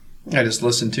I just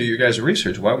listened to your guys'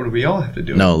 research. Why would we all have to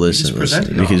do it? No, listen,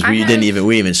 because we didn't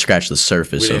even scratch the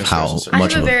surface of how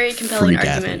much of a very compelling freak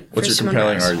argument. athlete. What's your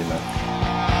compelling argument?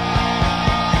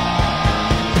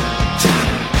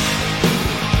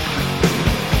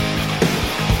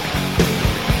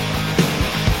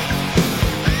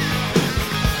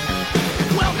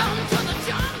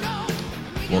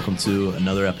 Welcome to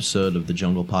another episode of the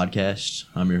Jungle Podcast.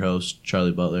 I'm your host,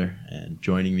 Charlie Butler, and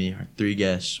joining me are three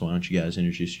guests. Why don't you guys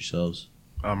introduce yourselves?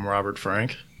 I'm Robert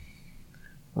Frank.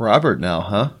 Robert now,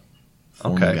 huh?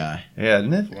 Former guy. Yeah,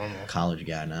 isn't it? Formal. College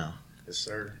guy now. Yes,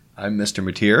 sir. I'm Mr.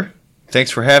 Mateer.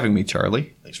 Thanks for having me,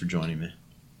 Charlie. Thanks for joining me.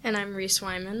 And I'm Reese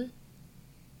Wyman.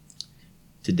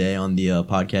 Today on the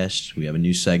podcast, we have a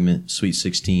new segment, Sweet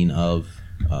 16 of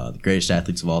the greatest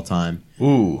athletes of all time.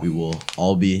 Ooh. We will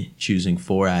all be choosing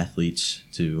 4 athletes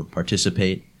to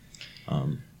participate.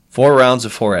 4 rounds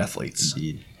of 4 athletes.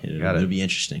 Indeed. It'll be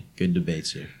interesting. Good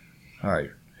debates here. All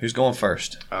right. Who's going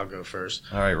first? I'll go first.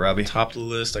 All right, Robbie. Top of the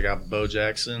list, I got Bo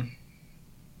Jackson.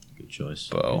 Good choice.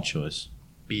 Bo. Good choice.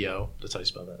 B-O. That's how you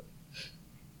spell that.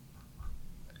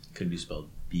 Could be spelled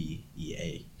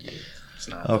B-E-A. It's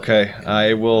not. Okay.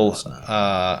 I will. It's not.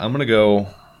 I'm going to go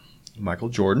Michael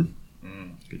Jordan.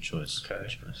 Good choice. Okay. Good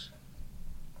choice.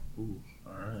 Ooh,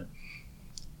 all right.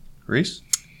 Reese?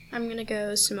 I'm going to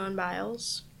go Simone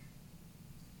Biles.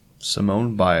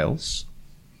 Simone Biles.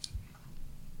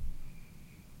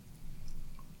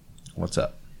 What's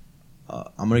up?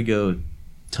 I'm going to go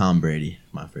Tom Brady,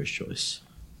 my first choice.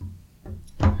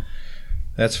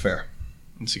 That's fair.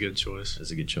 It's a good choice.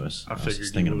 That's a good choice. I was figured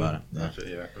just you thinking would. about it.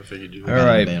 Yeah. I figured you All would.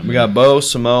 right. We got Bo,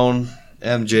 Simone,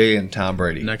 MJ, and Tom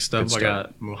Brady. Next up, Good I start.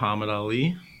 got Muhammad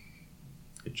Ali.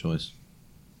 Good choice.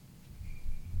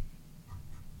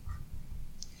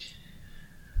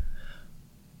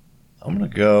 I'm gonna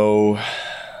go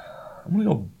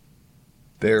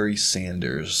Barry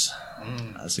Sanders.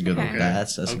 That's a good one. Okay.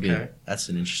 That's a Okay. good. That's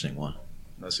an interesting one.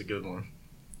 That's a good one.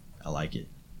 I like it.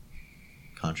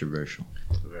 Controversial.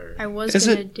 Very. I was Is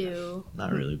going to it- do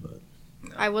Not really, but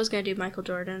Michael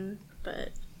Jordan,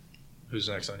 but Who's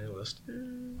next on your list?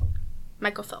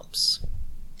 Michael Phelps.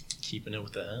 Keeping it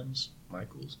with the M's.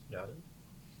 Michaels. Got it.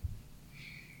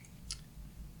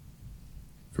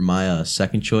 for my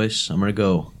second choice, I'm gonna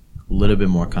go a little bit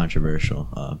more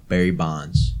controversial. Barry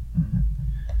Bonds.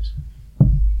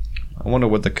 I wonder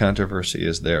what the controversy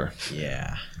is there.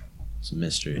 Yeah, it's a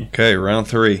mystery. Okay, round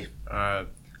 3. I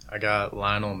got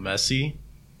Lionel Messi.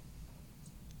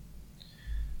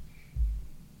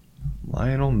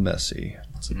 Lionel Messi.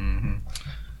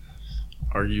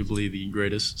 Arguably the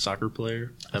greatest soccer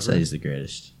player I'd ever. say he's the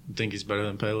greatest. You think he's better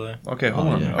than Pele? Okay, hold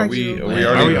Oh, on. yeah. Are we Arguably.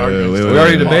 already arguing? we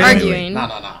already debating? Arguing.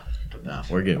 No. Nah,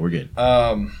 we're good. We're good.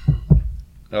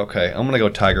 Okay, I'm gonna go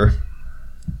Tiger.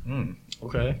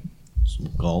 Okay. Some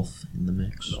golf in the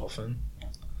mix. Dolphin.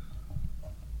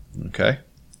 Okay.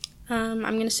 I'm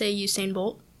going to say Usain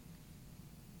Bolt.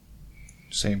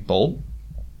 Usain Bolt.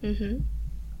 Mm-hmm.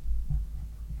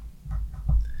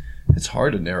 It's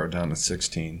hard to narrow down to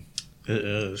 16. It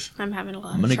is. I'm having a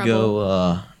lot I'm of gonna trouble.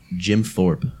 go Jim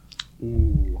Thorpe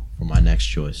Ooh. for my next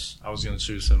choice. I was gonna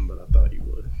choose him, but I thought you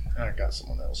would. I got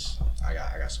someone else. I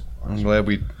got someone else. I'm glad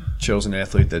we chose an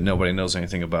athlete that nobody knows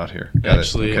anything about here. Got it.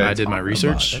 Actually, Okay. I did my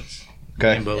research.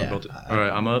 Okay. All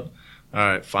right, I'm up. All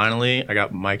right, finally, I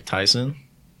got Mike Tyson.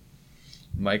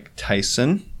 Mike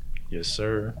Tyson. Yes,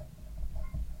 sir.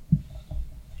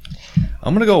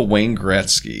 I'm gonna go Wayne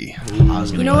Gretzky.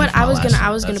 You know what? I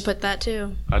was gonna put that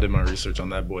too. I did my research on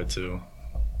that boy too.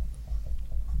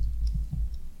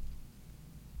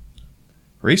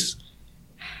 Reese.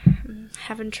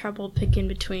 Having trouble picking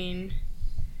between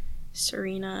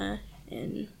Serena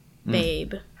and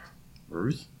Babe.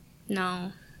 Ruth.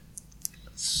 No,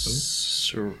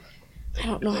 Ser- I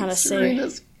don't know how to say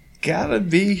Serena's gotta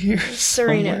be here.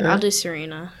 Serena. somewhere. I'll do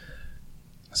Serena.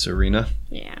 Serena.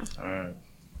 Yeah. All right.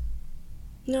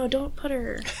 No, don't put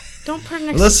her. Don't put her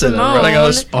next Listen, to I'm Simone. running out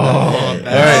of sp- Oh,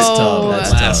 That's Oh. tough.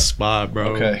 That's last tough. spot,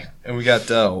 bro. Okay, and we got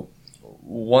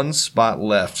one spot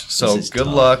left. So This is good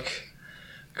tough. luck.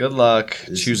 Good luck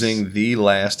This choosing the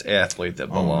last athlete that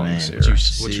Oh, belongs man. here.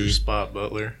 What's your See. spot,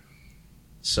 Butler?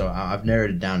 So I've narrowed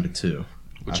it down to 2.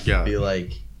 What I you got? feel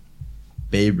like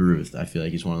Babe Ruth. I feel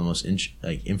like he's one of the most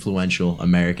influential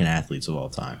American athletes of all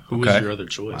time. Who was Okay. your other My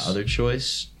choice? other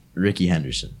choice, Ricky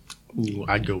Henderson. Ooh,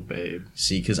 I'd go Babe.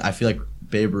 See, because I feel like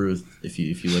Babe Ruth, if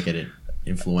you look at it,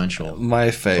 influential. My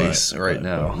face right but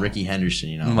now. Ricky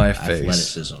Henderson, My face.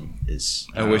 athleticism is.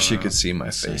 I wish you know. could see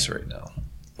my face Same. right now.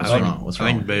 What's think- wrong? What's I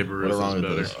wrong? think Babe Ruth What's wrong is with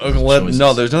better. those Okay, choices?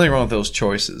 no, there's nothing wrong with those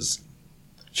choices.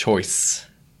 Choice.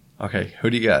 Okay, who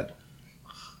do you got?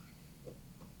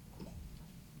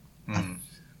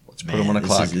 Let's put him on a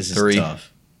clock. This is 3,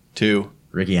 tough. 2,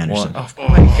 Ricky Anderson. 1. Oh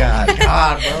my God.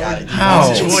 God, How?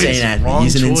 He's an insane athlete. Wrong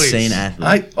He's an choice. insane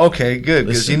athlete. Okay, good.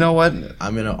 Because Listen, you know what?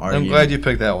 I'm gonna argue. I'm glad you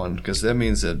picked that one because that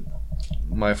means that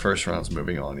my first round's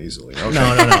moving on easily. Okay. No.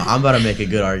 I'm about to make a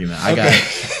good argument. I Okay.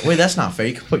 got. Wait, that's not fair.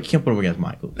 You can't put him against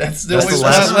Michael. That's That's the the last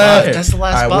last spot. spot. That's the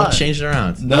last All right, we'll spot. change it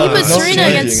around. No, You put no Serena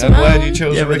changing. against I'm glad you Simone.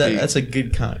 chose Yeah, but Ricky. that's a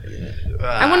good con.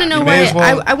 I want to know You may why. as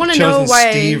well I want to know chosen why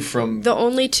Steve from the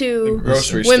only two the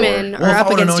grocery women store. are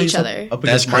up against each other. Up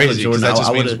That's against Michael crazy because Jordan, that just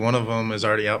I means would've- one of them is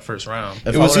already out first round.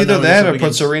 if It I was would've either known that this or up put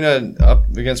against- Serena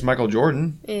up against Michael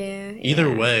Jordan. Yeah.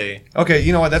 Either way, Okay,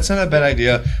 you know what? That's not a bad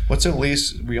idea. Let's at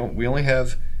least we only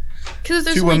have Because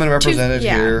there's 2 only women represented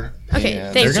yeah. here. Okay, and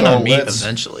thank they're you. gonna so meet let's-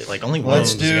 eventually. Like only one of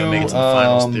let's them is gonna make it to the do,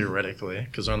 finals theoretically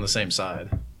because they're on the same side.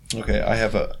 Okay, I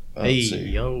have a. Hey Let's see.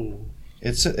 yo,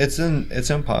 It's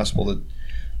impossible that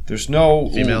there's no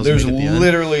Females there's meet at the end.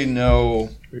 literally no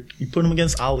you put him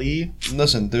against Ali.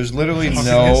 listen there's literally That's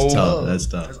no tough. That's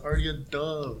tough. That's already a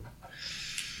dub.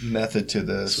 method to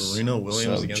this. Serena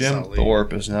Williams so against Jim Ali.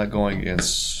 Thorpe is not going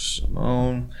against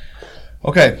Simone.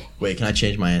 Okay. Wait, can I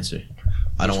change my answer?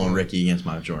 I don't Which want one? Ricky against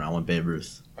Michael Jordan. I want Babe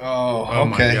Ruth. Oh, Oh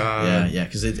my okay. god. Yeah,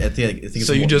 because I think it's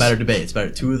So a you just- better debate. It's better.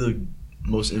 2 of the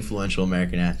most influential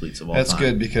American athletes of all That's time.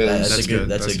 good because That's a That's good. good.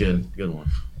 That's That's a good one.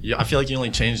 Yeah, I feel like you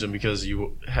only changed him because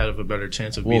you had a better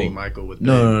chance of Whoa. beating Michael with.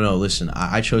 No. Listen,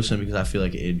 I chose him because I feel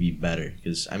like it'd be better.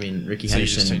 Because I mean, Ricky So you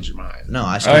Henderson. just changed your mind. No,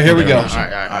 I. All right, here we go. All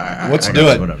right. Let's do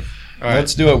it. Whatever. All right.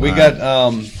 let's do it. We All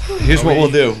got here's Are what we-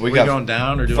 we'll do. We got going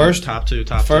down or doing first- top two?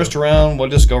 first round, we'll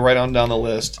just go right on down the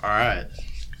list. All right.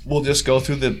 We'll just go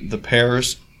through the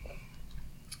pairs.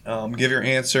 Give your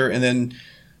answer, and then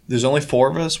there's only 4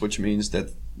 of us, which means that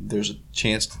there's a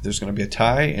chance that there's going to be a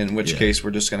tie. In which Yeah. case,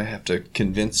 we're just going to have to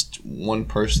convince one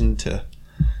person to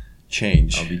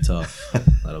change. That'll be tough.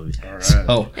 That'll be. All right.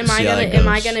 So Am I See how gonna that am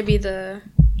I goes. gonna be the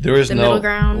there is the no middle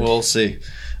ground? We'll see.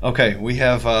 Okay, we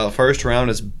have first round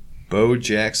is Bo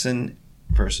Jackson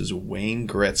versus Wayne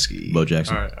Gretzky. Bo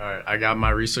Jackson. All right. I got my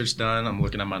research done. I'm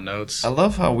looking at my notes. I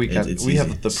love how we got It's we easy.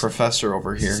 have the professor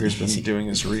over here It's who's been easy. doing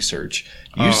his research.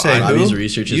 Oh, You say I- who? Bobby's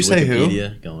research You is say who?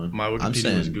 Wikipedia going. My Wikipedia I'm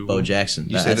saying was Google. Bo Jackson.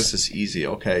 You say this is easy.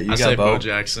 Okay, you I got say Bo. Bo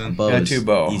Jackson. Bo I got is 2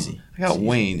 Bo. Easy. I got Easy.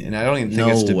 Wayne, and I don't even think No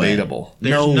it's way. debatable.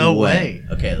 There's no way.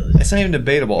 Okay. It's not even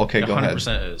debatable. Okay, go ahead.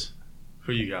 100% is.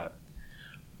 Who you got?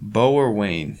 Bo or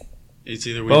Wayne? It's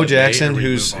either we Bo debate Jackson, or we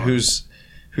who's move on.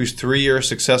 whose 3-year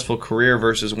successful career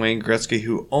versus Wayne Gretzky,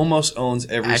 who almost owns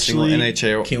every single Actually,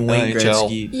 NHL. Can Wayne NHL.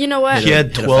 Gretzky? You know what? hit He a- had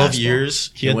hit a 12 fastball?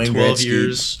 years. He Can had Wayne 12 Gretzky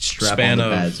years strap span on the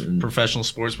of pads and- professional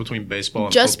sports between baseball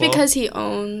and Just football. because he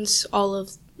owns all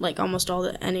of almost all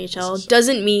the NHL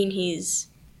doesn't mean he's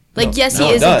yes, No,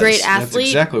 he it is does. a great That's athlete,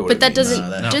 exactly what but it that means. doesn't No,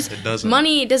 that- No, just it doesn't.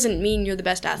 money doesn't mean you're the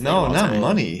best athlete. No, of all not time.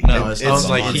 money. No, it's it's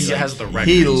like money. he has the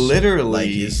records. He Like literally,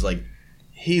 he's like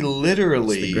he it's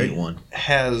literally the great one.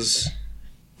 has.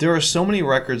 There are so many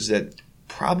records that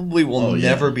probably will Oh, yeah.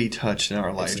 never be touched in our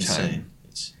It's lifetime. insane.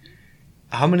 It's,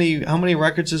 How many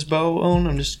records does Bo own?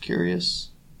 I'm just curious.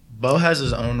 Bo has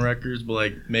his own records, but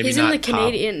like maybe He's not in the top.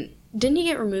 Canadian. Didn't he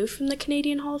get removed from the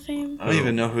Canadian Hall of Fame? I don't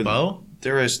even know who Bo.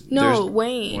 there is. No,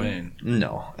 Wayne. Wayne.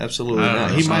 No, absolutely I don't not. know.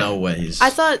 He there's might. no way he's. I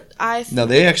thought No,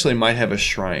 they actually might have a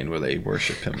shrine where they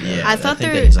worship him. there. Yeah. I thought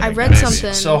think there. that he's I like read maybe.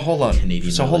 something. So hold on.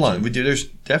 Canadian So hold on. religion. There's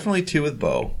definitely 2 with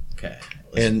Bo, okay.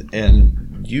 and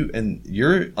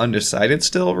you're undecided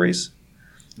still, Reese.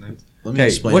 Let me Okay,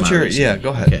 explain. what's my your- reasoning. yeah, go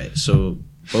ahead. Okay, so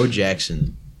Bo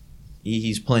Jackson,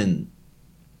 he's playing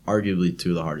arguably 2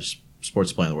 of the hardest sports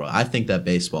to play in the world. I think that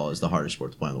baseball is the hardest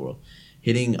sport to play in the world.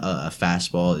 Hitting a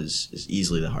fastball is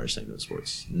easily the hardest thing in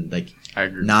sports. Like I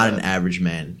agree. not with an average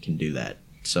man can do that.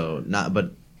 So not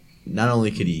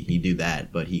only could he do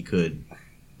that, but he could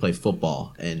play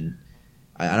football. And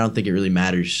I don't think it really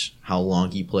matters how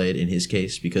long he played in his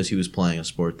case because he was playing a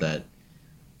sport that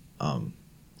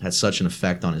had such an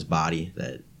effect on his body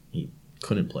that he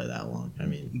couldn't play that long. I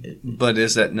mean, But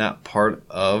is that not part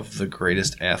of the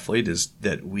greatest athlete? Is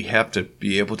that we have to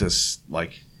be able to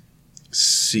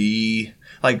see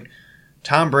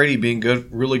Tom Brady being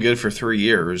good, really good for 3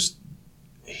 years.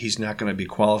 He's not going to be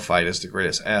qualified as the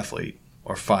greatest athlete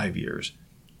or 5 years.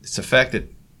 It's the fact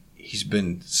that he's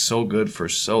been so good for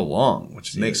so long,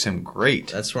 which makes him great.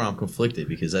 that's where I'm conflicted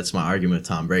because that's my argument with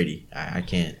Tom Brady. I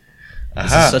can't. This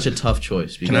Aha. is such a tough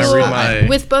choice. Can I Because read my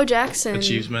with Bo Jackson,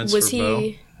 achievements was for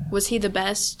he was he the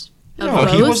best of No,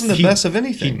 both? he wasn't the He- best of He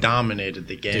anything. dominated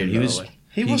the game. Dude, he though. was. Like,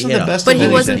 He wasn't had the a best But of he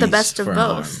anything. wasn't the best of for an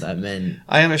arm. both. That man.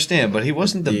 I understand, but he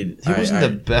wasn't the Dude, he wasn't all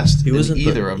the right. best. He wasn't in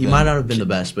either of He them. might not have been the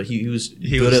best, but he was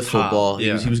He good was at top, football.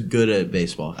 yeah. He was good at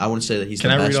baseball. I wouldn't say that he's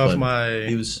Can the I best. read off but my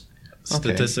He was.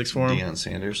 statistics for him. Deion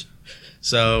Sanders.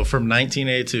 So from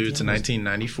 1982 to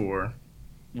 1994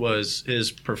 was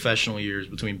his professional years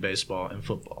between baseball and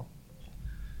football.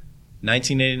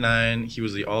 1989, he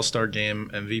was the All-Star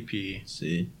Game MVP.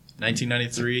 See,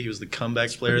 1993, he was the Comeback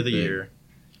Player of the big. Year.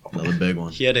 another big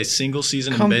one. He had a single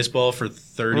season in baseball for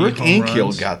 30 Rick home Ankiel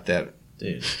runs. got that.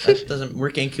 Dude, that doesn't.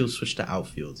 Rick Ankiel switched to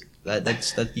outfield.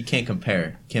 That's you can't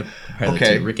compare. Can't compare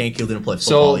Okay. the two. Rick Ankiel didn't play So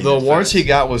football. the either. awards he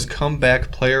got was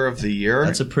Comeback Player of the Year.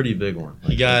 That's a pretty big one.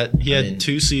 He had I mean,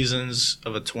 2 seasons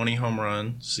of a 20 home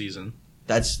run season.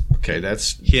 That's Okay,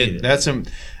 that's He had,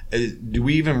 do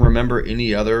we even remember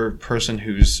any other person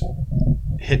who's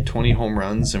hit 20 home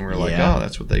runs and we're like, Yeah. oh,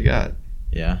 that's what they got?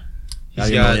 yeah. He's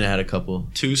Gary got Molina had a couple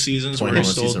 2 seasons 20 where he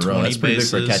home stole seasons in a row. 20 That's pretty big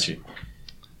for a bases. catcher.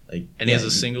 Like, And he has yeah,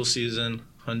 a single season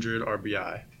 100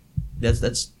 RBI.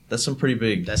 That's some pretty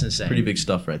big. That's insane. Pretty big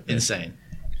stuff right there. Insane.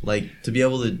 Like to be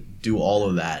able to do all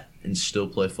of that and still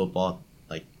play football,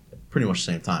 like pretty much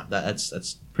the same time.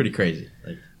 That's pretty crazy.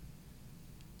 Like,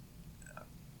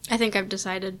 I think I've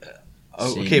decided.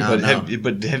 Oh, See, okay, no,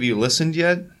 but have you listened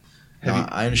yet?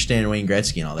 I understand Wayne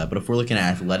Gretzky and all that, but if we're looking at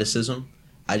athleticism,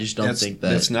 I just don't think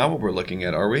that. That's not what we're looking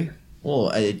at, are we? Well,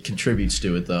 it contributes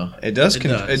to it though. It does. It It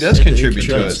does. does contribute to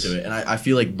contributes it. and I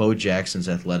feel like Bo Jackson's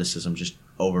athleticism just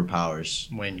overpowers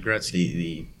Wayne Gretzky.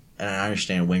 the. And I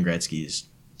understand Wayne Gretzky is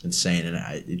insane, and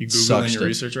You it Googling sucks. your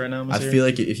research right now, I Mr. feel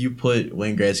like if you put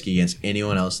Wayne Gretzky against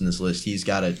anyone else in this list, he's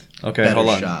got a Okay, better hold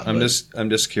on. shot. I'm but-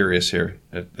 just curious here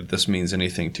if this means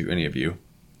anything to any of you.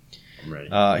 I'm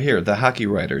ready. Here,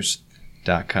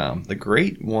 thehockeywriters.com. The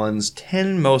Great One's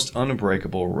 10 most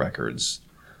unbreakable records.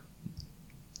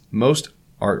 Most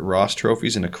Art Ross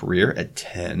trophies in a career at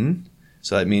 10.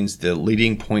 So that means the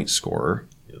leading point scorer.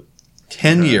 Yep.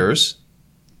 10 years.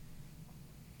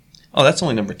 Oh, that's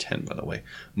only number 10, by the way.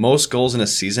 Most goals in a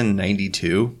season,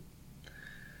 92.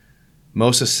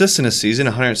 Most assists in a season,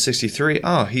 163.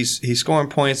 Oh, he's scoring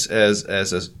points as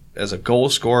a goal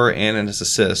scorer and in his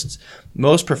assists.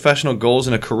 Most professional goals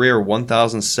in a career,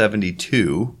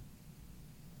 1,072.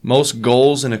 Most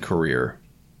goals in a career.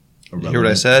 You hear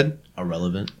what I said?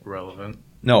 Irrelevant. Relevant.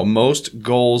 No, most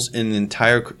goals in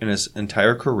his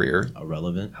entire career.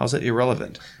 Irrelevant. How's that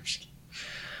irrelevant?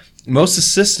 Most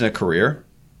assists in a career.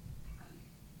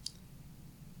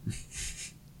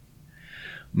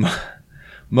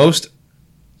 Most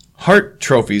Hart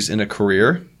trophies in a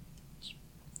career.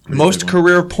 Most big one.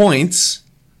 career points.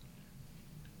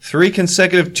 3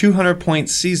 consecutive 200-point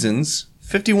seasons.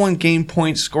 51 game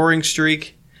point scoring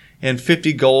streak. And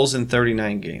 50 goals in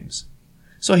 39 games.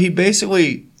 So he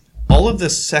basically, all of the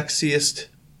sexiest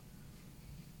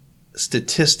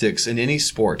statistics in any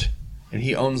sport, and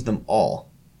he owns them all.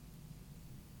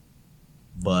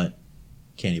 But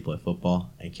can he play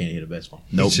football and can he hit a baseball?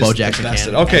 No, He's Bo just Jackson the best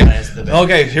can. at- Okay,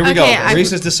 okay, here we Okay, go. Reese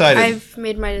has decided. I've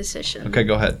made my decision. Okay,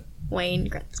 go ahead. Wayne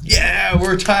Gretzky. Yeah,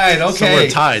 we're tied. Okay, So we're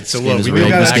tied. So This what? game is We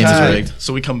rigged. come This back game is to rigged. it.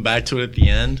 So we come back to it at the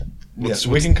end. Yes,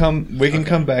 we can come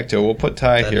back to it. We'll put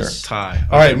tie That here. is- Tie.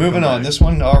 All right, Okay, moving we'll on. come back. This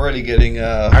one already getting.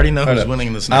 I already know hold who's up.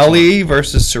 winning this next one. Ali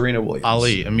versus Serena Williams.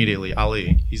 Ali immediately.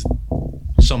 Ali. He's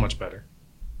so much better.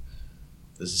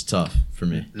 This is tough for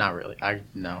me. Not really.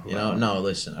 No. No,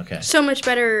 listen. Okay. So much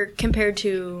better compared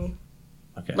to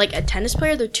Okay. like a tennis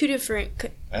player. They're two different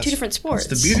sports.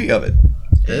 That's the beauty of it.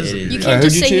 It is. You All right, can't who'd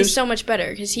just you say choose? he's so much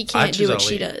better because he I can't do choose what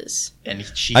she Ali. does. And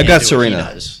she I've can't got do what he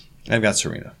Serena. does. I've got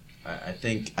Serena. I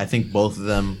think both of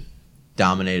them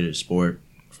dominated a sport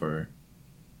for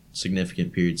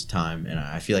significant periods of time, and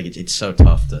I feel like it's so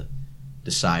tough to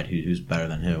decide who's better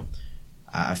than who.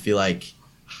 I feel like,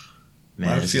 A man,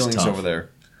 lot of this feelings is tough. over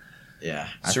there. Yeah,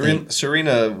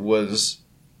 Serena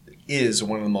is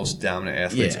one of the most dominant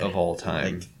athletes Yeah, of all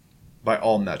time, like- by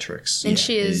all metrics. And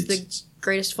she is it's- the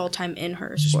greatest of all time in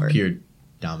her just sport. pure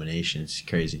domination. It's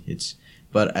crazy.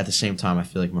 But at the same time, I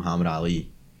feel like Muhammad Ali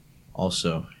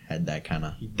also had that kind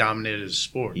of. He dominated his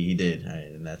sport. He did,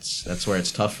 and that's where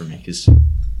it's tough for me because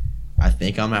I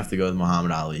think I'm gonna have to go with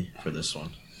Muhammad Ali for this one.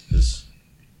 'Cause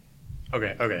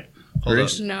Okay. Hold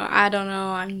Reese? up. No, I don't know.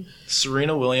 I'm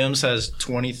Serena Williams has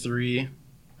 23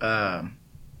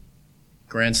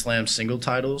 Grand Slam single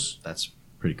titles, that's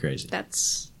pretty crazy.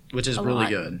 that's which is a really lot.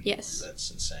 good. Yes.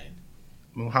 That's insane.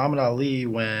 Muhammad Ali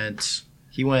went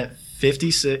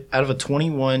 56 out of a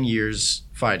 21 years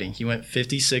fighting. He went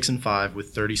 56-5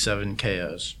 with 37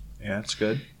 KOs. Yeah, that's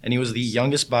good. And he was the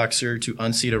youngest boxer to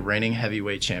unseat a reigning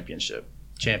heavyweight champion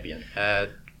at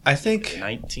I think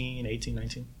 18,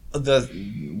 19.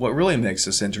 what really makes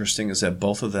this interesting is that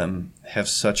both of them have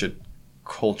such a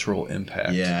cultural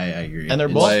impact. Yeah, I agree. And they're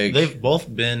It's- both Like- they've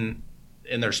both been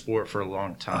in their sport for a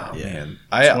long time. Oh, Yeah.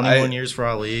 man. 21 years for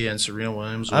Ali and Serena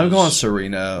Williams. I'm going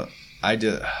Serena. I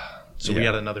did. So we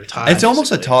got another tie. It's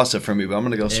almost a toss-up for me, but I'm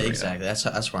going to go Yeah, Serena. exactly.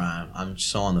 That's where I'm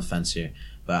so on the fence here.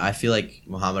 But I feel like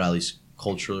Muhammad Ali's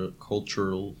culturally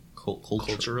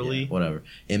whatever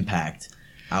impact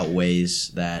outweighs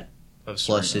that.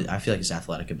 Plus, I feel like his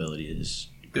athletic ability is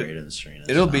greater than Serena's.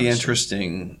 It'll be honestly.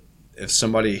 interesting if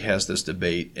somebody has this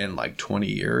debate in like 20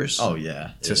 years. Oh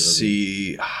yeah, to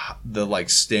see the like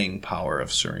staying power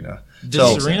of Serena.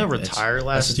 Did Serena retire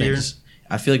last year?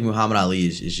 I feel like Muhammad Ali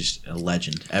is just a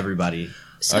legend. Everybody.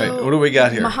 So, all right, what do we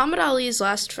got here? Muhammad Ali's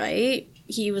last fight,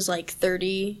 he was like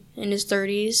 30 in his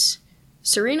 30s.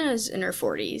 Serena's in her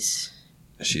 40s.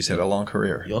 She's had a long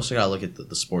career. You also got to look at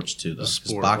the sports too, though. The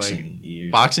sport,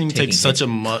 Boxing takes such so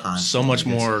much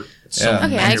more. Yeah.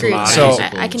 Okay, I agree. So-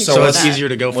 I can so agree with it's that. easier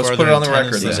to go Let's further put it on the in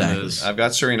record. tennis Then. than it Exactly. is I've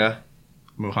got Serena,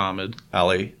 Muhammad.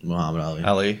 Ali, Muhammad Ali.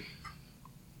 Ali.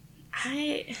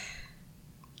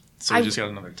 So we just got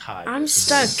another tie. I'm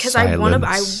stuck because I want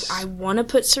Silence. to. I want to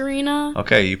put Serena,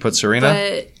 Okay, you put Serena.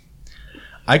 but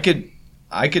I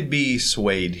could be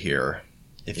swayed here.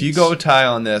 If you go tie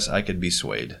on this, I could be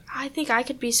swayed. I think I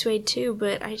could be swayed too.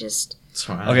 But I just That's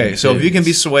fine. Okay, so if you can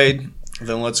be swayed,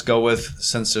 then let's go with,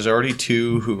 since there's already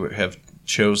two who have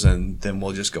chosen, then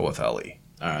we'll just go with Ali.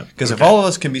 All right. Because if all of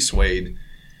us can be swayed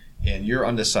and you're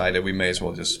undecided, we may as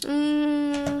well just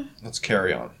let's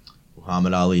carry on.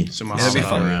 Muhammad Ali. So It'll be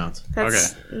fun. Round.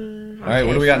 that's All right,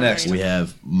 what do we got next? We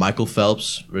have Michael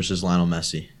Phelps versus Lionel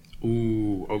Messi.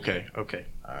 Ooh, okay. All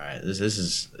right, this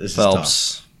is tough.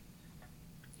 Phelps.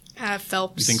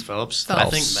 Phelps. You think Phelps? Phelps. I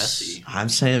think Messi. I'm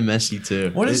saying Messi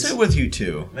too. What is it with you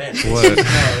two? Man, What? no,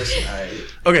 listen, all right.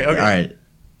 Okay. All right.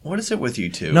 What is it with you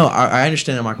two? No, I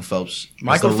understand that Michael Phelps.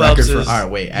 Michael has the Phelps record is. all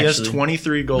right, wait. He Actually, has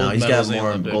 23 gold no, he's medals got in the more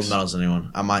Olympics. gold medals than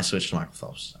anyone. I might switch to Michael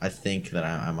Phelps. I think that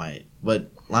I might,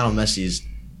 but Lionel Messi is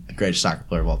the greatest soccer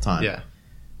player of all time. Yeah.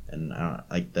 And I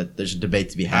don't like that. There's a debate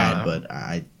to be had, but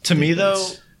I. To think me, though,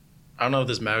 it's- I don't know if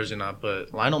this matters or not,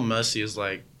 but Lionel Messi is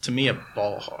like, to me, a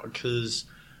ball hog. Because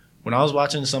when I was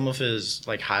watching some of his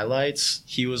like highlights,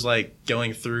 he was like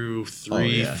going through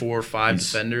 3, 4, 5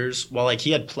 He's- defenders. While like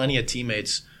he had plenty of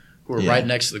teammates who were Yeah. right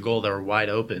next to the goal that were wide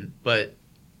open, but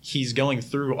he's going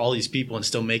through all these people and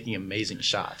still making amazing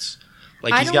shots.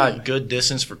 Like I he's got don't- good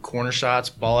distance for corner shots,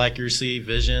 ball accuracy,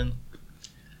 vision.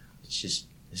 it's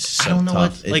so I don't know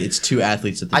tough. what- like, it's two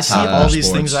athletes at the I top. see of all their these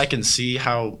sports. things. I can see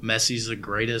how Messi's the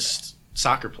greatest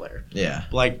soccer player. Yeah,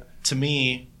 Like to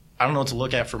me, I don't know what to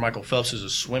look at for Michael Phelps as a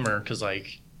swimmer because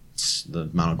like it's the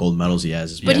amount of gold medals he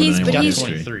has is But more he's- than but anyone in got he's-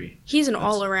 history. 23. He's an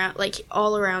all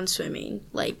around swimming,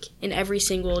 like in every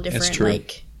single different true.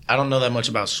 like. I don't know that much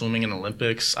about swimming in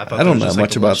Olympics. I thought I don't that was just, know like,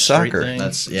 much a little about straight soccer. thing.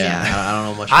 That's Yeah. I don't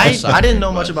know much. About soccer, I didn't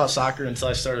know much but- about soccer until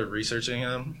I started researching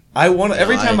him. I want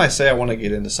every No, time I say I want to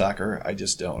get into soccer, I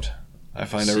just don't. I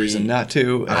find a See, reason not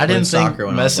to. I didn't played think soccer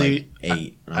when I was, Messi. like,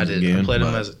 8. when I was a did. I goon, played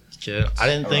him but- as a kid. I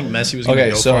didn't think Messi was going to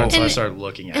Okay, go so- far until I And- started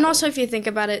looking at And him. also, if you think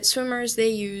about it, swimmers they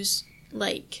use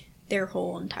like their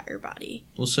whole entire body.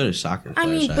 Well, so do soccer I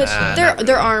players. mean, but actually. their not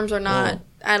their really. arms are not.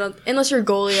 I don't. Unless you're a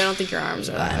goalie, I don't think your arms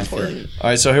are that I feel like- important. All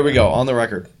right, so here we go. On the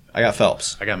record, I got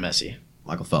Phelps. I got Messi.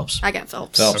 Michael Phelps. I got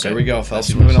Phelps. Phelps. Okay. Here we go.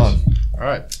 Phelps Messi moving on. versus- All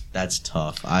right. That's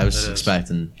tough. I was It is.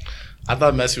 expecting I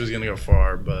thought Messi was going to go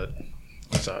far, but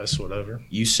it's whatever.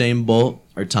 Usain Bolt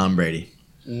or Tom Brady.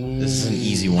 This is an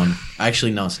easy one.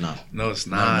 Actually, no, it's not. No, it's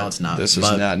No, not. it's not. This is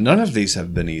But not. None of these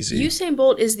have been easy. Usain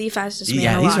Bolt is the fastest man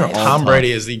Yeah, these alive. are all- Tom tough.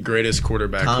 Brady is the greatest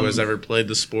quarterback Tom- who has ever played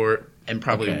the sport and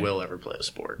probably Okay. will ever play the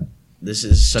sport. This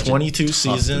is such 22 a tough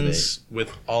seasons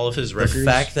with all of his debate. records.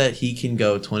 The fact that he can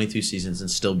go 22 seasons and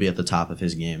still be at the top of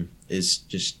his game is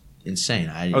just insane.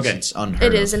 Okay. It's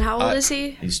unheard It of. is, and how old is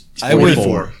he? He's I would.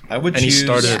 44. I would and he choose.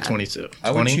 started Yeah. at 22. I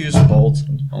would 20? choose Bolt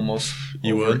almost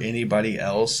You over would? anybody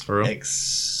else For real?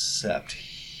 except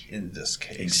in this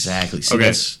case. Exactly. See, Okay.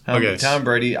 that's- Okay. Tom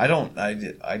Brady.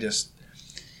 I just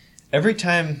every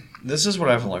time. This is what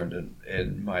I've learned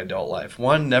in my adult life.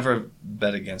 One, never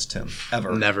bet against him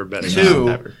ever. Never bet Two, against him,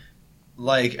 ever.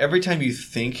 Like every time you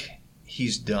think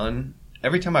he's done,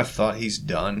 every time I've thought he's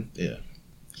done,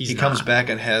 He's he not. comes back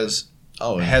and has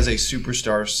Oh, yeah. has a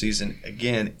superstar season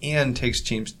again and takes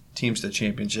teams to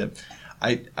championship.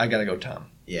 I gotta go Tom.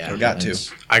 Yeah, Got to.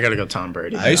 it's- I got to go Tom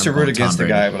Brady. I used to I'm root going Tom against the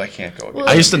Brady. guy, but I can't go against. Well,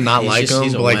 I used to not He's like just-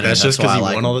 he's him, a but like winner. that's just That's why because I he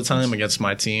like won him. all the time against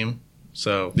my team.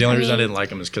 So the only I reason I mean, didn't like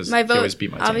him is because he My vote always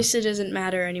beat my team. obviously doesn't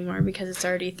matter anymore because it's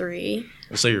already 3.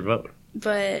 So your vote.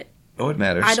 But Oh, it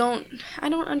matters. I don't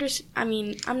understand. I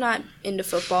mean, I'm not into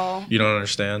football. You don't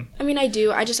understand. I mean, I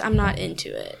do. I'm not into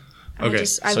it. Okay, I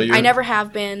so you're- I never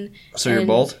have been. So you're and-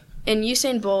 Bolt. And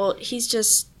Usain Bolt, he's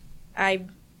just,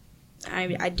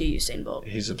 I do Usain Bolt.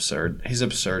 He's absurd. He's an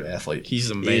absurd athlete. He's He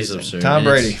is amazing. absurd. Tom And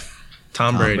Brady. it's-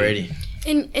 Tom Brady.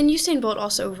 And Usain Bolt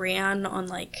also ran on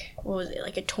like what was it,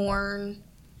 like a torn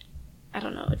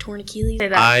Achilles.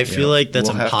 I feel like that's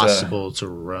We'll have to- impossible to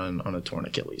run on a torn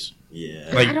Achilles. Yeah.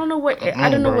 Like, I don't know what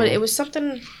it was,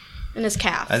 something in his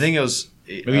calf. I think it was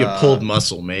maybe a pulled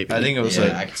muscle, maybe. I think it was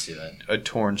I can see that. a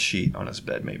torn sheet on his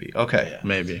bed, maybe. Okay,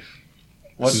 Maybe.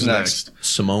 what's Who's next?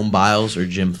 Simone Biles or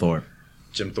Jim Thorpe?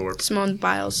 Jim Thorpe. Simone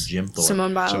Biles. Jim Thorpe.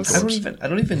 Simone Biles. I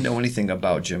don't even know anything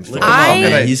about Jim Thorpe. I- How could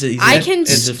Man, he's I can-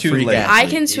 he's a It's too freak late. athlete. I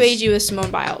can He's- sway you with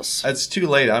Simone Biles. It's too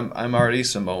late. I'm already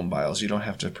Simone Biles. You don't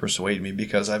have to persuade me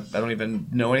because I don't even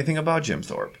know anything about Jim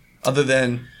Thorpe other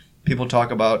than people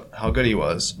talk about how good he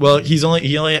was. Well, he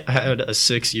only had a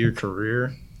 6-year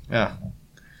career, Yeah,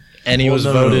 and he Well, was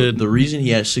no. voted. The reason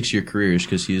he had a 6-year career is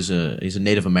because he's a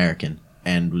Native American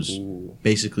and was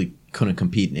basically couldn't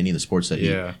compete in any of the sports that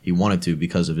he wanted to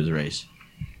because of his race.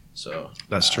 So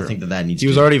That's true. I think that needs. He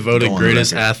was to already go voted on the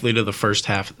greatest record. athlete of the first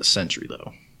half of the century,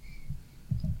 though.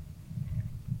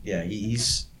 Yeah,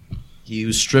 he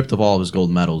was stripped of all of his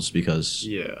gold medals because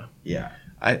Yeah.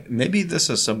 maybe this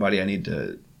is somebody I need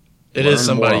to. It learn is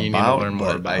somebody more you need about, to learn more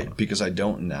but about. because I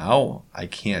don't now. I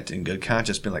can't in good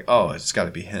conscience be like, oh, it's got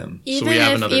to be him. So we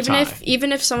have another tie.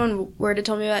 Even if someone were to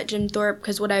tell me about Jim Thorpe,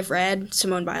 because what I've read,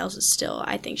 Simone Biles is still,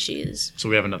 I think she is So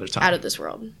we have another tie. out of this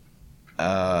world.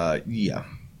 Yeah.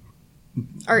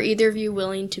 Are either of you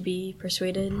willing to be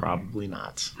persuaded? Probably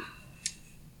not.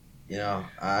 you know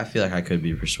I feel like I could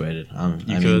be persuaded.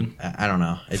 You could? I don't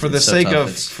know. For the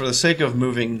sake of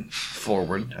moving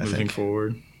forward, I Moving think.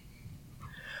 forward.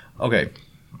 Okay.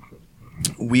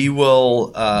 We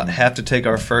will have to take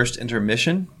our first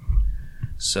intermission.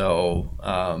 So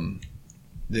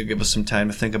they'll give us some time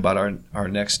to think about our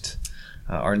next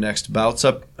bouts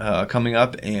coming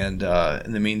up. And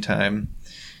in the meantime,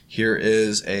 here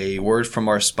is a word from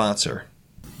our sponsor.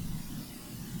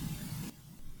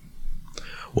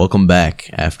 Welcome back.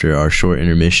 After our short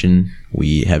intermission,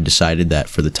 we have decided that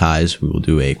for the ties, we will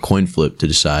do a coin flip to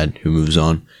decide who moves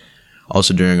on.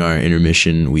 Also, during our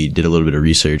intermission, we did a little bit of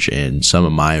research, and some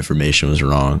of my information was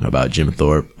wrong about Jim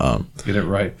Thorpe. Get it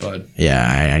right, bud.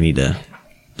 Yeah, I need to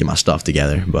get my stuff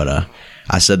together. But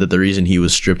I said that the reason he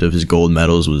was stripped of his gold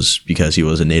medals was because he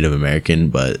was a Native American,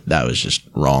 but that was just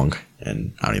wrong,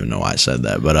 and I don't even know why I said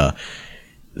that. But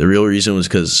the real reason was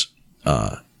because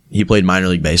he played minor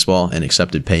league baseball and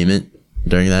accepted payment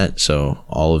during that, so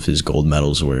all of his gold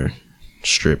medals were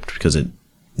stripped because it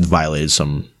violated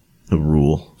some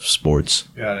rule of sports.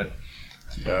 Got it.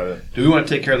 Do we want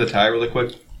to take care of the tie really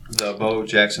quick? The Bo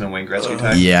Jackson and Wayne Gretzky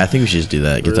tie? Yeah, I think we should just do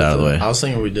that. Get that out of the way. I was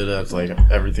thinking we did it after, like,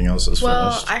 everything else is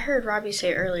Well, finished. I heard Robbie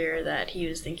say earlier that he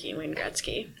was thinking Wayne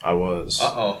Gretzky. I was.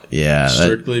 Uh-oh. Yeah.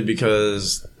 Strictly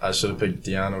because I should have picked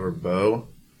Deion over Bo.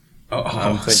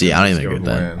 I'm thinking See, I don't he's even going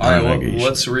agree with that. Wayne. All right, I well, agree.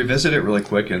 let's revisit it really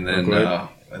quick and then Real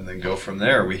go from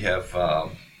there. We have,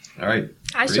 all right.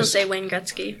 I still Reese? say Wayne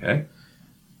Gretzky. Okay.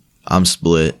 I'm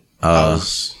split. I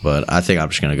was- But I think I'm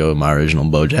just going to go with my original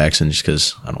Bo Jackson just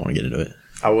because I don't want to get into it.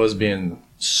 I was being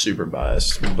super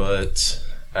biased, but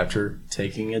after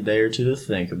taking a day or two to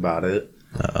think about it,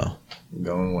 Uh-oh. I'm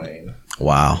going Wayne.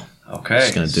 Wow. Okay.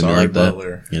 Just going to do me Sorry, like that?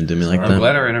 Butler. You going to do me like I'm that?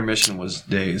 glad our intermission was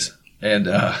days. And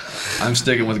I'm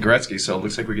sticking with Gretzky, so it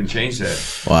looks like we can change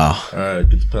that. Wow. All right,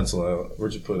 get the pencil out.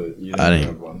 Where'd you put it? You I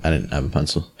have one. didn't have a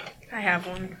pencil. I have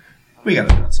one. We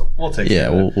got a pencil. We'll take Yeah,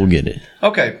 care of we'll get it. that.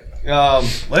 Okay.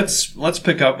 Let's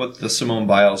pick up with the Simone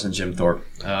Biles and Jim Thorpe.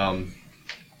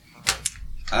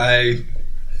 I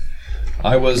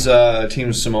was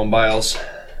Team Simone Biles,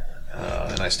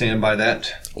 and I stand by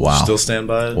that. Wow. Still stand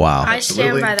by it? Wow. I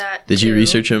Absolutely. stand by that. Did you too.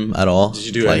 research him at all? Did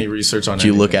you do any research on did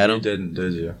you look anything? at him? You didn't,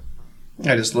 did you?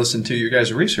 I just listened to your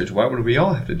guys' research. Why would we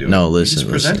all have to do it? No, We just listen,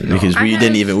 present it all. because I we have-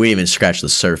 didn't even scratch the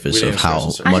surface We of didn't how scratch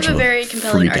the surface. I much have of a very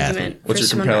compelling freak argument. athlete. What's for your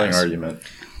Simone compelling Biles. argument?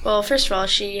 Well, first of all,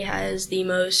 she has the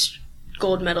most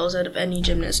gold medals out of any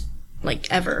gymnast, like,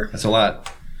 ever. That's a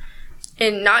lot.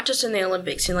 And not just in the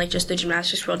Olympics, in, like, just the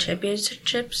gymnastics world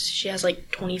championships. She has, like,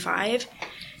 25.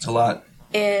 It's a lot.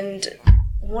 And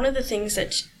one of the things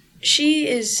that she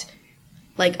is,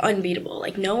 like, unbeatable.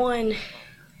 Like, no one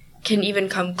can even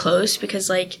come close because,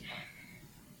 like...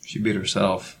 She beat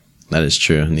herself. That is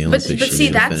true. In the But Olympics, she see,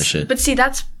 didn't finish it.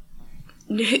 that's...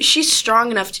 She's strong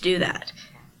enough to do that.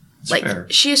 It's Like, fair.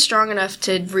 she is strong enough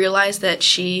to realize that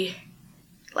she,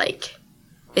 like,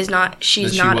 she's That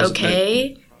she not wasn't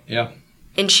okay. Yeah.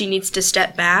 And she needs to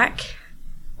step back.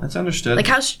 That's understood.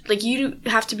 Like, you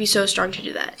have to be so strong to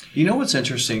do that. You know what's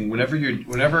interesting? Whenever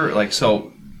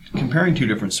comparing two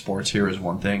different sports here is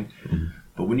one thing,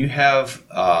 But when you have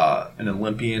an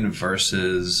Olympian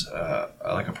versus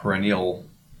like a perennial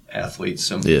athlete,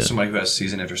 somebody who has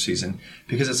season after season,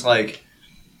 because it's like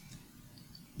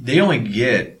they only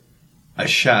get a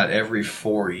shot every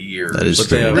 4 years. That is but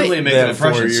they true. really make an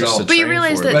impression. So, but you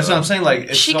realize that that's what I'm saying. Like,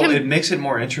 it makes it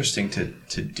more interesting to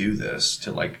do this,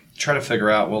 to like try to figure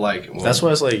out. Well, that's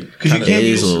why it's like because you It can't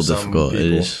is use a little difficult. It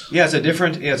is. Yeah, it's a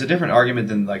different argument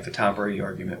than like the Tom Brady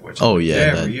argument, which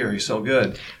every year he's so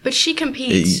good. But she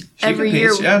competes every year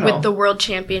with the world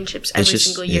championships every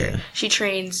single year. Yeah. She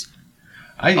trains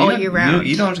all year round.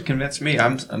 You don't have to convince me.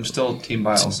 I'm still Team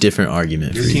Biles. It's a different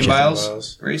argument. You're Team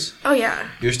Biles, Reese? Oh yeah.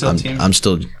 You're still Team. I'm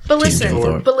still. But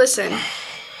listen.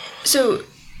 So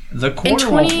the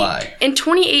quarter won't lie. In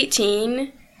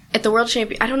 2018, at the World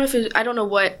Champion, I don't know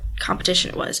what competition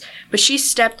it was, but she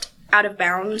stepped out of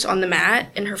bounds on the mat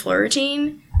in her floor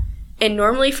routine, and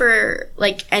normally for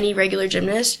like any regular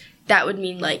gymnast, that would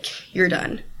mean like you're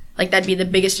done. Like that'd be the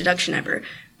biggest deduction ever.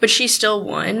 But she still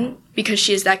won because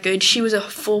she is that good. She was a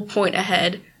full point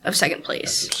ahead of second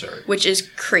place, which is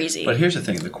crazy. But here's the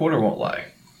thing: the quarter won't lie.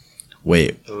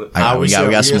 Wait, we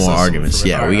got some more arguments.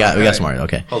 Yeah, we got some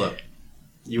arguments. Okay, hold up.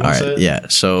 You all right, yeah.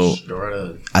 So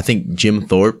I think Jim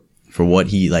Thorpe, for what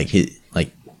he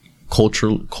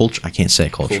culture. I can't say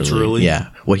culturally.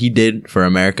 Yeah, what he did for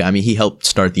America. I mean, he helped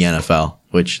start the NFL,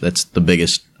 which that's the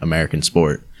biggest American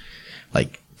sport.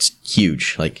 Like, it's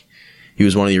huge. Like, he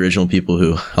was one of the original people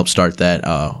who helped start that.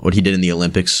 What he did in the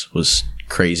Olympics was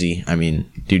crazy. I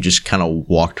mean, dude just kind of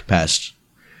walked past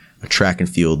a track and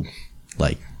field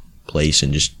like place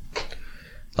and just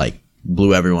like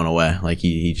blew everyone away. Like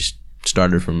he just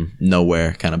started from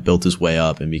nowhere, kind of built his way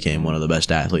up and became one of the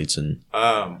best athletes in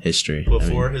history.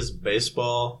 Before his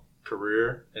baseball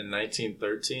career in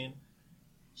 1913,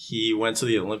 he went to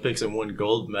the Olympics and won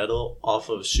gold medal off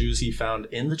of shoes he found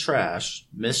in the trash,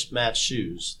 mismatched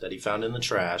shoes that he found in the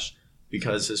trash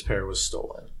because his pair was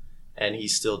stolen. And he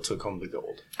still took home the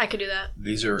gold. I could do that.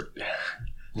 These are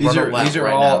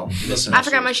right all. Listen, I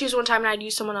forgot my shoes one time and I'd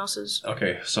use someone else's.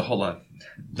 Okay, so hold on.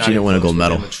 She didn't win a gold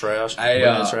medal. In the trash.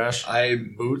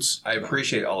 Boots. I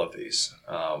appreciate all of these.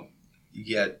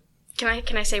 Yet.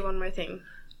 Can I say one more thing?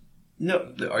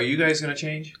 No, are you guys going to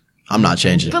change? I'm not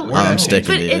changing. I'm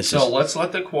sticking to this. So let's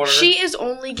let the quarter. She is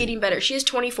only getting better. She is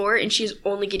 24 and she's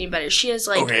only getting better. She has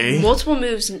multiple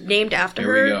moves named after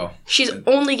her. Here we go. She's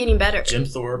only getting better. Jim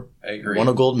Thorpe I agree. won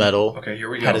a gold medal. Okay, here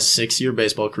we go. Had a 6-year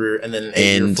baseball career and then an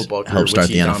 8-year football career. Helped start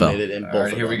the NFL. All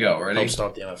right, here we go. Ready? Helped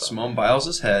start the NFL. Simone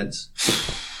Biles' heads.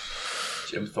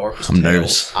 Jim Thorpe is I'm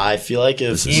nervous. I feel like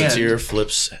if Zaire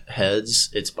flips heads,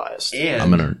 it's biased. And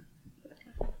I'm gonna.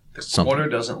 The quarter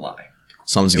doesn't lie.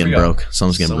 Someone's getting broke.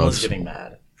 Someone's getting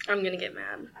mad. I'm gonna get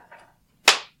mad.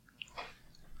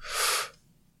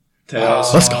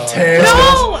 Tails. Let's go.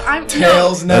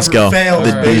 Tails never Let's go. fails,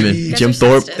 The demon. baby. Jim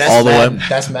Thorpe all the way.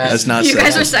 That's mad. That's not You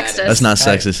guys are sexist. sexist. That's not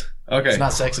sexist. Okay. It's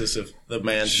not sexist if the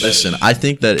man's Listen, I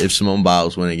think that if Simone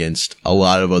Biles went against a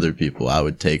lot of other people, I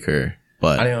would take her.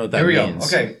 But I don't know what that here we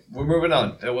means. go. Okay, we're moving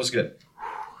on. That was good.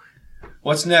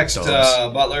 What's next,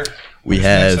 Butler? we What's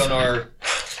have next on our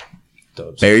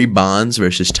Barry Bonds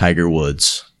versus Tiger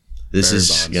Woods. This Barry is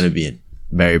Bonds. going to be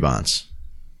Barry Bonds.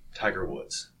 Tiger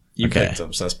Woods. You Okay. picked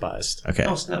him, so that's biased. Okay.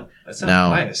 No, that's not Now,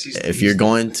 bias. if you're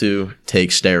going to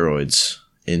take steroids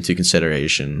into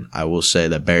consideration, I will say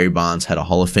that Barry Bonds had a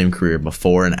Hall of Fame career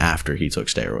before and after he took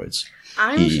steroids.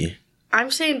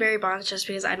 I'm saying Barry Bonds just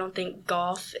because I don't think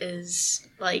golf is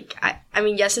like I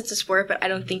mean yes it's a sport but I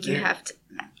don't think you have to.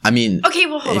 I mean, Okay,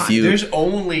 well hold on. there's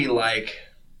only like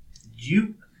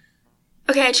you.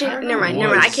 Okay, never mind.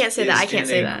 I can't say that. I can't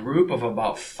say that. A group of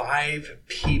about 5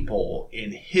 people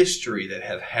in history that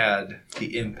have had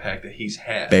the impact that he's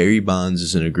had. Barry Bonds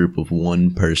is in a group of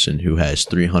one person who has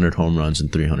 300 home runs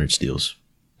and 300 steals.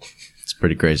 It's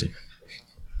pretty crazy.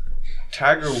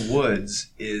 Tiger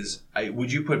Woods is.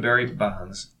 Would you put Barry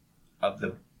Bonds of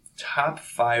the top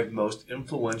 5 most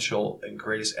influential and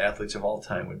greatest athletes of all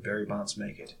time? Would Barry Bonds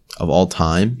make it? Of all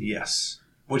time? Yes.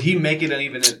 Would he make it?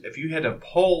 Even if you had a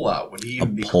poll out, would he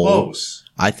even be close?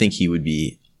 I think he would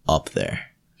be up there.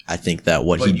 I think that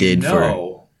what he did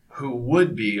for who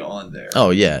would be on there?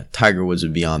 Oh yeah, Tiger Woods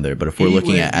would be on there. But if we're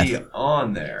looking at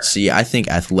on there, see, I think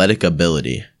athletic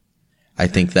ability. I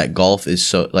think that golf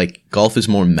is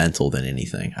more mental than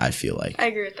anything. I feel like. I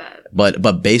agree with that.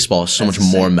 But baseball is so much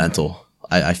more mental.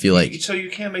 I feel like. So you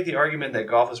can't make the argument that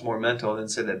golf is more mental and then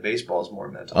say that baseball is more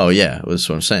mental. Oh yeah, that's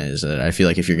what I'm saying. Is that I feel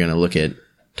like if you're gonna look at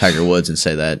Tiger Woods and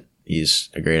say that he's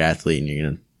a great athlete and you're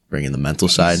gonna bring in the mental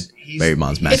side, Barry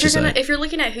Bonds matches that. If you're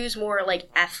looking at who's more like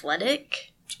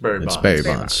athletic, It's Barry Bonds. It's Barry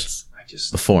Bonds.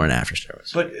 just before and after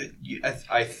steroids. But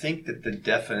I think that the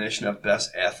definition of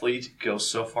best athlete goes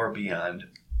so far beyond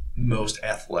most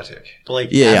athletic. Like,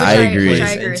 Yeah, I agree. Which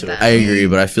I agree with that. I agree,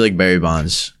 but I feel like Barry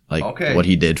Bonds, like Okay. what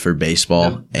he did for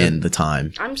baseball and the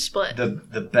time. I'm split.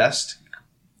 The best,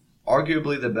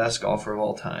 arguably the best golfer of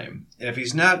all time. And if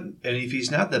he's not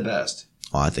the best,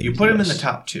 Oh, I think you he's put him in the best.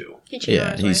 top 2. He cheated on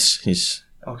Yeah, his wife. he's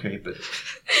Okay, but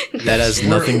that has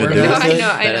nothing to we're do with not- it. I know,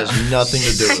 I That know. has nothing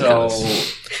to do with so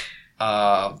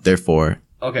it. therefore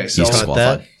okay, he's so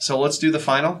disqualified. so let's do the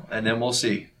final and then we'll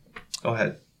see. Go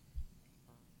ahead.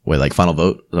 Wait, like final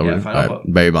vote? Is that Yeah, what we're- final all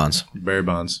vote. Barry Bonds. Barry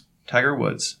Bonds. Tiger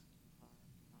Woods.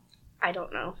 I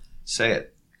don't know. Say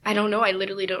it. I don't know. I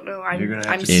literally don't know. You're gonna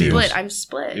have I'm to split. choose. I'm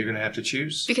split. You're gonna have to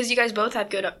choose. Because you guys both have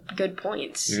good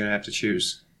points. You're gonna have to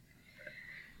choose.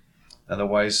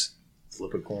 Otherwise,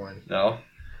 Flip a coin. no.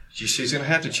 She's gonna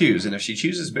have to choose, and if she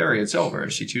chooses Barry, it's over.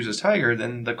 If she chooses Tiger,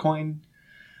 then the coin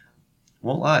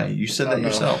won't lie. You said that no.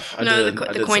 yourself. I No, did- the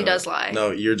I did coin say does that. lie.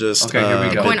 No, you're just. Okay, here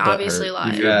we go. big Coin butthurt. obviously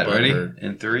lies. You You're got it. Ready? butthurt.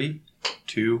 In 3,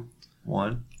 2,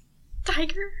 1.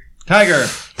 Tiger. Tiger.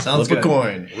 Sounds Flip a good.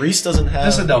 coin. Reese doesn't have.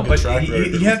 Listen though, a good but track you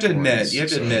record have to with admit, coins, you have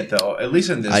to so- admit though, at least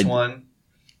in this I- one,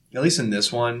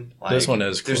 like, This one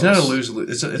is There's close. not a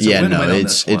lose-lose. It's a Yeah, win-win no, on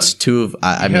it's this one. it's two of.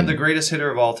 I You have the mean, greatest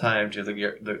hitter of all time to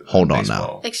the Hold on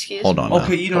baseball. Excuse hold me. on. Now.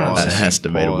 Okay, you know what I'm That saying. has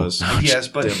debatable. Pause. Yes,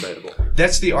 but Debatable.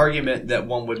 that's the argument that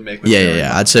one would make. With Yeah, Barry yeah.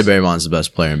 I'd Bonds. say Barry Bonds is the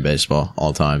best player in baseball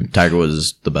all time. Tiger Woods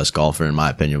is the best golfer in my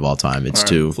opinion of all time. It's All right,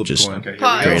 two flip a just coin. Okay, here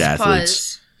Pause. we go. Great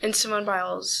athletes. Pause. And Simone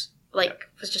Biles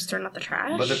was just thrown out the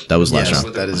trash. But the- That was last yes, round.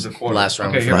 with That the- is with the quarter. last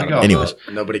round. Okay, here we go. Anyways.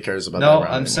 Nobody cares about No, that round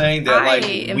I'm anymore. saying that I like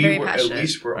am we very were at passionate.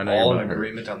 least we're I know all you're in butthurt.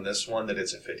 agreement on this one that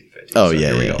it's a 50-50. Oh So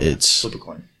here we yeah, go. it's Flip a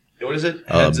coin. What is it?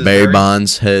 Heads is Barry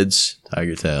Bonds heads,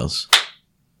 Tiger tails,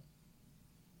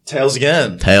 Tails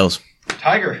again. tails.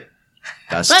 Tiger.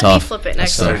 That's Let me tough. flip it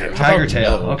next That's time. Tiger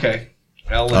tail. No. Okay.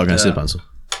 I'll Oh, let, can I see the pencil?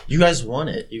 You guys won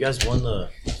it. You guys won the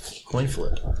coin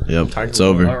flip. Yep, Tiger it's won.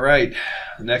 over. All right.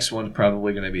 The next one's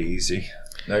probably going to be easy.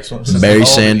 Next one. Barry Oh,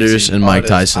 Sanders easy. and Oh, Mike it is.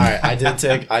 Tyson. All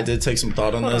right, I did take some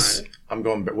thought on Hold this. on. I'm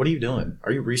going. What are you doing?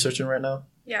 Are you researching right now?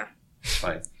 Yeah.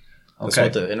 Fine. That's Okay.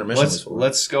 what the intermission was for.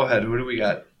 Let's go ahead. Who do we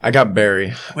got? I got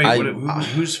Barry. Wait, I-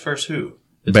 who's first? Who?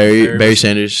 It's Barry versus-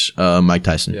 Sanders, Mike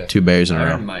Tyson. Yeah. 2 Barrys in a Iron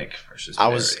row. Mike versus I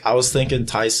Barry. was thinking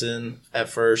Tyson at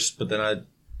first, but then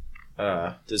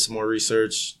I did some more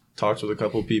research, talked with a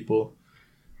couple people.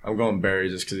 I'm going Barry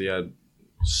just because he had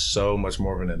so much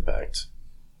more of an impact.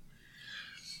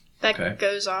 That Okay.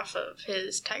 goes off of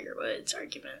his Tiger Woods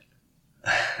argument.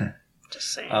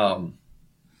 Just saying.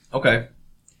 Okay.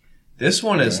 This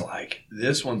one is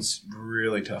this one's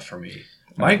really tough for me.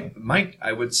 Mike,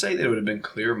 I would say that it would have been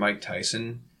clear Mike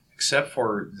Tyson, except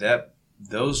for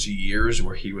those years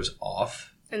where he was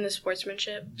off, In the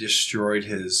sportsmanship. destroyed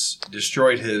his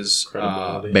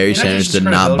Credibility. Barry And not Sanders just did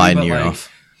his not bite credibility, near but, like, off.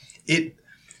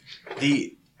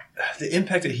 the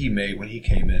impact that he made when he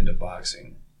came into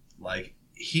boxing, like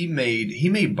he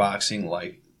made boxing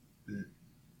like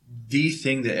the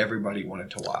thing that everybody wanted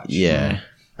to watch. Yeah,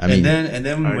 I mean, and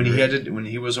then I when agree. when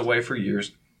he was away for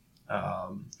years,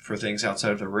 for things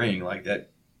outside of the ring, like that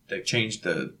changed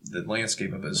the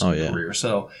landscape of his Oh, yeah. career.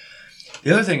 So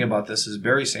the other thing about this is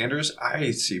Barry Sanders.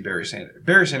 I see Barry Sanders.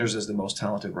 Barry Sanders is the most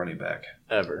talented running back.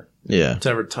 Ever yeah, to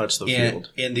ever touch the field.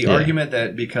 And the Yeah. argument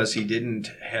that because he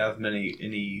didn't have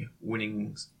any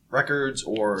winning records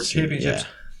or championships,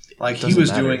 like he Doesn't was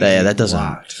matter. doing Yeah, a that doesn't-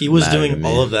 lot. He was matter to doing me.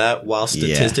 all of that while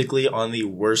Yeah. statistically on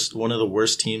one of the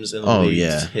worst teams in the Oh, league's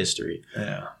yeah. history.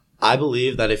 Yeah. I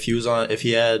believe that if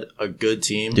he had a good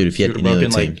team, Dude, if he had would've any other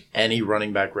broken team. any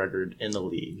running back record in the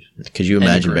league. could you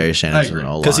imagine agree. Barry Sanders I in an agree.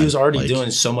 O-line? Because he was already Like, doing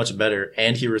so much better,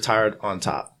 and he retired on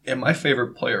top. And my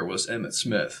favorite player was Emmitt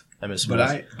Smith. Emmitt Smith.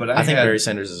 But I I think had, Barry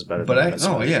Sanders is better. But than I Emmitt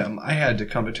Smith. I had to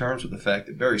come to terms with the fact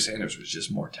that Barry Sanders was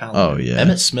just more talented. Oh yeah,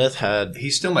 Emmett Smith had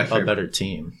He's still my a favorite. better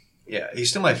team. Yeah, he's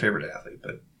still my favorite athlete.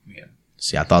 But man,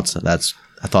 See, I thought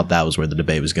that was where the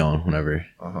debate was going. Whenever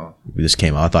this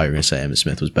came out, I thought you were going to say Emmitt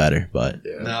Smith was better, but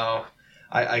Yeah. no,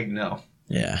 I no,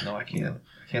 yeah, I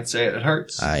can't say it. It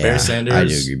hurts. Barry Sanders I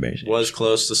do agree. Barry Sanders. was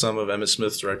close to some of Emmitt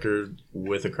Smith's record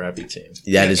with a crappy team.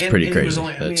 That is pretty and crazy. He was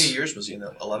only, how many That's years was he in?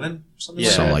 11? Something Yeah,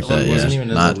 something like that. 11 Yeah, wasn't even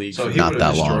in not the league. So he not would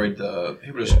have that long. destroyed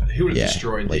he would have Yeah,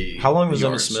 destroyed like, the. How long was the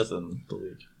Emmitt yards. Smith in the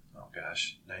league? Oh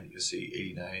gosh,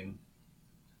 89,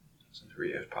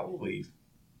 3, probably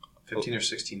 15 or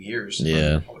 16 years.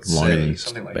 Yeah, I would longer say, than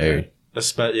something like Barry.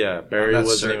 that. Barry I'm not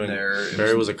wasn't certain even there. It Barry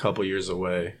was- was a couple years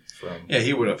away from. Yeah,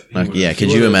 he would have. Like, yeah, could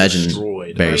he you would've imagine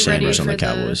destroyed. Barry Are we Sanders on ready the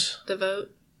for Cowboys? The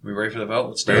vote. We ready for the vote?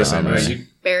 Let's do Barry it. Sanders. You-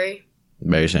 Barry.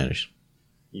 Barry Sanders.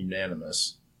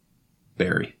 Unanimous.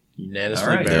 Barry. Unanimously,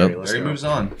 All right, Barry. Let's Barry go. moves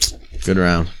on. Good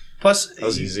round. Plus, That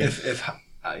was easy.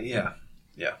 Yeah.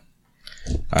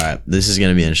 All right, this is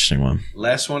gonna be an interesting one.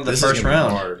 Last one of the This is first gonna be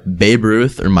round. hard. Babe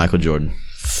Ruth or Michael Jordan?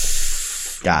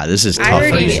 God, this is I tough.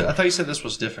 already- for me. I thought you said this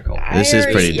was difficult. This is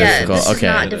pretty difficult. This is Okay.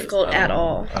 not difficult at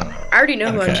all. I already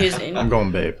know who I'm Okay. choosing. I'm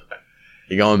going Babe.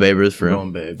 You're going Babe Ruth for I'm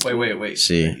real? going Babe. Wait.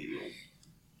 See.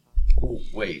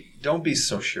 Wait. Don't be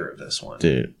so sure of this one.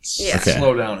 Dude. Yeah. Okay.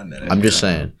 Slow down a minute. I'm just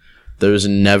saying, there was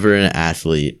never an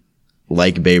athlete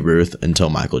like Babe Ruth until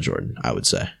Michael Jordan, I would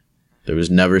say. There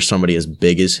was never somebody as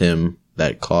big as him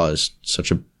that caused such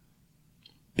a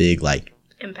big,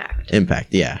 Impact.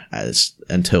 yeah,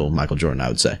 until Michael Jordan, I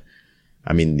would say.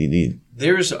 I mean,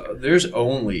 There's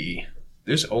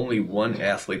only one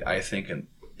athlete I think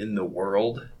in the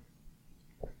world.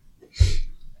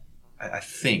 I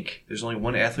think there's only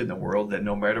one athlete in the world that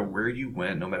no matter where you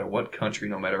went, no matter what country,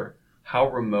 no matter how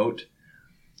remote,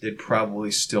 they'd probably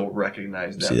still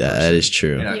recognize that. see, that person. is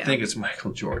true. And I Yeah. think it's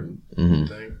Michael Jordan. Hmm.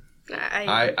 Thing.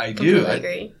 I do. completely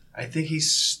agree. I think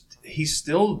he's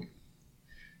still.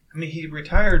 I mean, he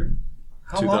retired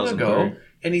how long ago, 2003.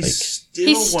 and he's Like- still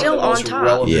He's one still of the most on top.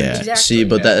 relevant. Yeah. Exactly. See,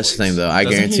 but that's the thing, though. I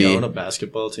Doesn't guarantee. he own a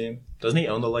basketball team? Doesn't he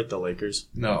own the Lakers?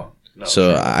 No.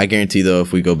 So I guarantee, though,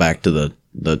 if we go back to the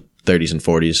 30s and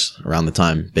 40s, around the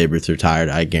time Babe Ruth retired,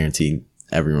 I guarantee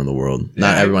everyone in the world,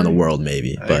 not I everyone in the agree. world,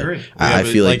 maybe, I but agree. I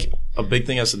but, feel like a big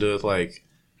thing has to do with like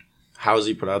how is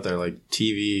he put out there? Like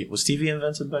TV was TV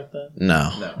invented back then?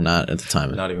 no, No. not at the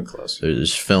time. Not even close.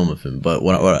 There's film of him, but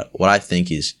what I think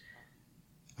is,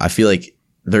 I feel like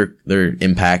their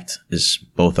impact is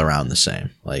both around the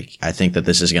same. Like I think that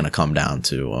this is going to come down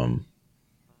to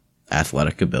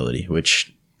athletic ability,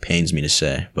 which pains me to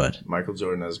say, but Michael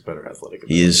Jordan has better athletic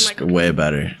ability. he is Michael way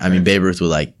better. I mean, Babe Ruth would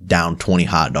like down 20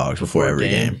 hot dogs before every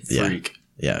game. Yeah, Freak.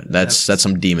 yeah, that's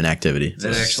some demon activity.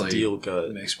 That actually Steel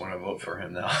gut. makes me want to vote for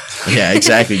him now. Yeah,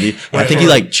 exactly. Dude. I Wait, think he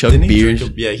like chugged Didn't he beers.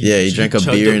 drink a- He drank a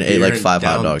chugged beer and ate like and 5 hot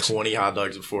downed dogs. 20 hot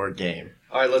dogs before a game.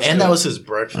 All right, let's And do that it. was his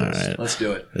breakfast. All right. Let's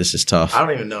do it. This is tough. I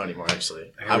don't even know anymore,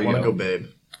 actually. Here I we want to go. go Babe.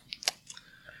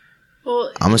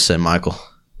 Well, I'm gonna say Michael.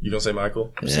 You gonna say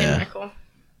Michael? I'm saying Yeah. Michael.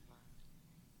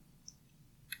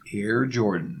 Air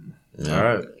Jordan. Yeah. All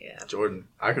right. Yeah. Jordan.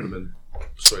 I could have been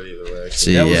swayed either way. actually.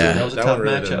 See, That was yeah. that was a That tough one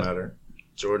really didn't matchup. matter.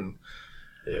 Jordan.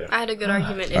 Yeah. I had a good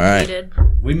argument if All right. needed.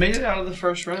 We made it out of the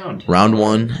first round. Round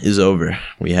 1 is over.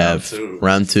 We have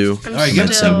round 2. I'm All right, give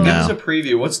us, still, give now. us a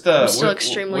preview. What's the? I'm still what-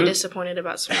 extremely what- disappointed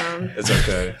about Simone. It's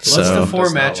okay. What's So- the four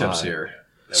Does not matchups lie. here?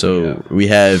 that we So have? we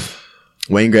have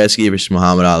Wayne Gretzky versus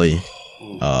Muhammad Ali,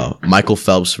 Michael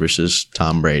Phelps versus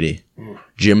Tom Brady,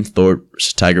 Jim Thorpe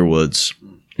versus Tiger Woods,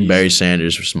 and Barry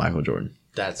Sanders versus Michael Jordan.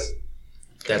 That's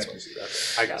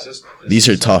I got it. These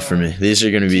are tough for me. This is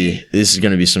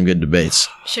gonna be some good debates.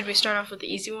 Should we start off with the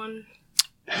easy one?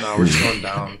 No, we're just going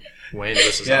down. Wayne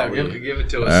versus Yeah, Ali. give it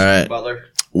to us, All right. Butler.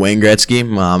 Wayne Gretzky,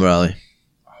 Muhammad Ali.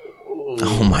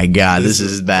 Oh my God, this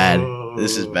is bad.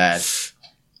 This is bad.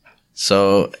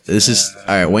 So this is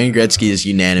all right. Wayne Gretzky is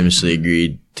unanimously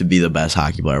agreed to be the best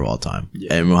hockey player of all time,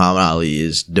 Yeah. and Muhammad Ali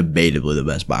is debatably the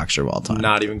best boxer of all time.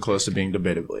 Not even close to being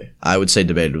debatably. I would say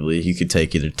debatably, you could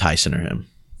take either Tyson or him.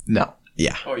 No.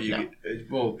 Yeah. Oh,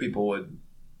 well, people would.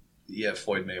 Yeah,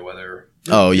 Floyd Mayweather.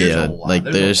 Oh There's yeah. a lot. Like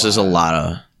there's just a lot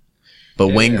of. But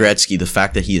Yeah, Wayne yeah. Gretzky, the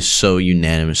fact that he is so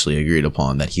unanimously agreed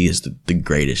upon that he is the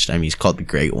greatest. I mean, he's called the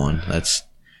Great One. That's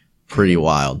pretty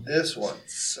wild. This one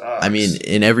sucks. I mean,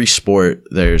 in every sport,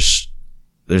 there's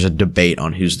a debate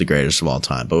on who's the greatest of all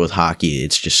time. But with hockey,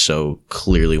 it's just so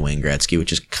clearly Wayne Gretzky,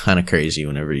 which is kind of crazy.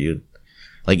 Whenever you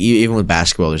like, even with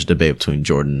basketball, there's a debate between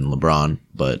Jordan and LeBron.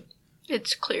 But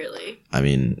It's clearly. I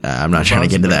mean, I'm not trying to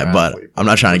LeBron's get into a better that. But athlete, I'm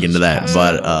not trying to get into that. Passing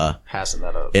But that up. Passing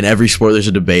that up. in every sport, there's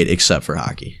a debate except for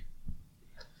hockey,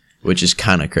 which is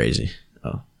kind of crazy.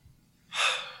 Oh,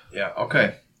 yeah.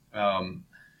 Okay.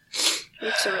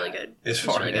 It's a really good. As it's a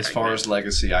far really good as far argument. as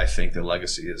legacy, I think the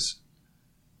legacy is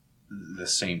the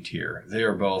same tier. They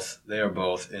are both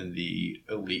in the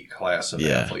elite class of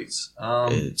Yeah. athletes.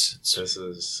 it's This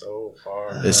is so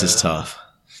far. this is tough.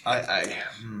 I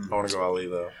want to go Ali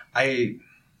though. I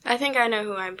I think I know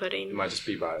who I'm You putting. might just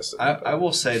be biased. I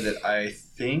will say that I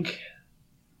think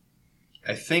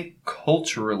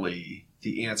culturally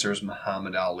the answer is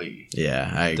Muhammad Ali.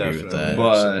 Yeah, I agree with Definitely. that.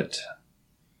 But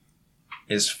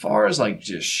as far as like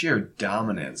just sheer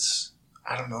dominance,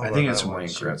 I don't know. I about think that it's one. Wayne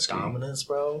Gretzky. Dominance,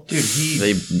 bro. dude,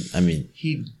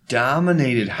 he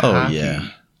dominated hockey yeah.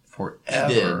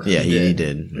 forever. Yeah, he did.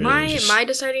 did. It was My just- my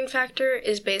deciding factor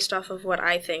is based off of what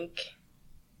I think.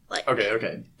 Like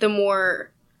Okay. the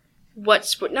more what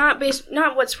sport not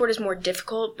what sport is more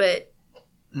difficult, but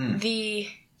Mm. the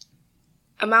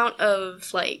amount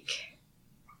of like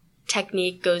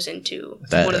technique goes into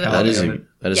That one of the that is other.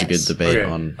 a Yes. good debate Okay,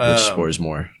 on which sport is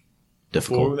more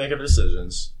Before we difficult. make our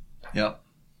decisions, Yeah.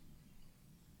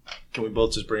 can we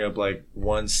both just bring up like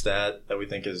one stat that we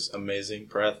think is amazing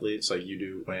per athlete? So like you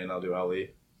do Wayne, I'll do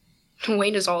Ali.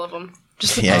 Wayne is all of them.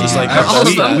 Just Yeah, Just yeah. like all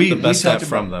of them. the best stat talked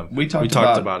from about- them. we talked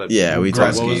about it. Yeah, we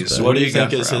talked about Gretzky's. that. So What do you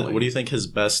got think is for his, Ali? what do you think his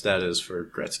best stat is for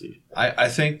Gretzky? I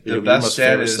think the Your best most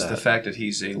stat favorite is stat. the fact that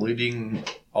he's a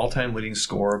all-time leading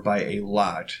scorer by a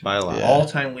lot. By a lot. Yeah.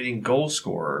 All-time leading goal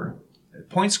scorer,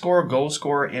 point scorer, goal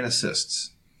scorer, and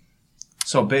assists.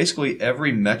 So basically,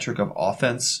 every metric of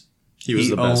offense He was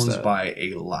the best owns at. by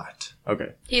a lot.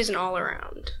 Okay. He's an all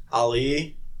around.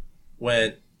 Ali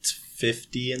went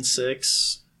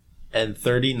 50-6, and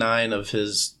 39 of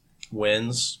his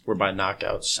wins were by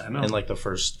knockouts I know. in like the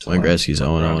first. Wayne Gretzky's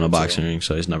 0-0 in round a or boxing two. ring,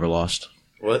 so he's never lost.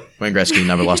 What? Wayne Gretzky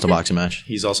never lost a boxing match.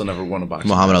 He's also never won a boxing.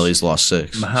 Muhammad match. Ali's lost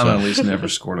 6. Muhammad so Ali's never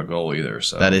scored a goal either.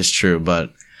 So that is true,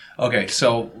 but okay.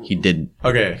 So he did.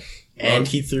 Okay. And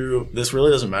he threw. This really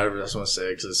doesn't matter, but I just want to say it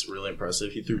because it's really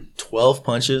impressive. He threw 12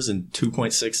 punches in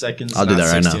 2.6 seconds. I'll do not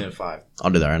that right now. 16 and 5. I'll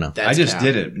do that right now. That's I just cap.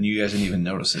 did it, and you guys didn't even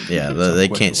notice it. Yeah, That's how they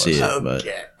quick can't was. see it, but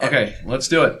Okay. Okay, let's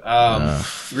do it.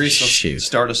 Reese, shoot. let's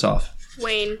start us off.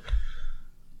 Wayne.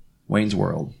 Wayne's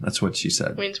World. That's what she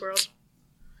said. Wayne's World.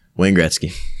 Wayne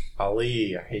Gretzky.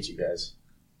 Ali, I hate you guys.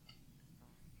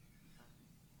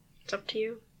 It's up to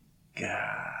you.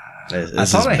 I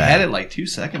thought I had it like 2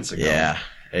 seconds ago. Yeah,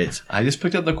 it's I just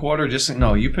picked up the quarter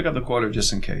you pick up the quarter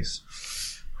just in case.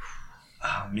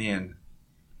 Oh man.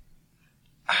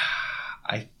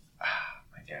 My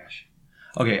gosh.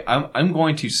 Okay, I'm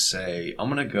going to say I'm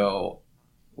going to go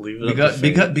Leave it up to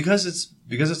fate.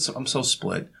 because I'm so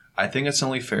split. I think it's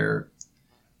only fair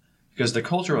because the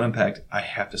cultural impact. I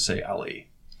have to say Ali.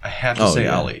 I have to say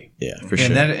yeah. Ali. Yeah, for and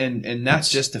sure. and not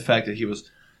just the fact that he was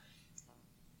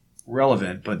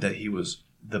relevant, but that he was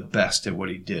the best at what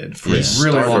he did for Yeah. a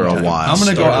really For long a time. while. I'm going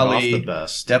to go Started off Ali. the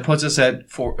best. That puts us at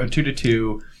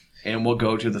 2-2, and we'll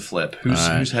go to the flip. All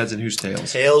right. Whose heads and whose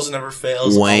tails? Tails never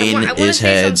fails. Wayne I wanna is say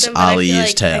heads, something, but I Ali feel is like-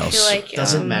 I tails. feel like,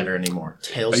 Doesn't matter anymore.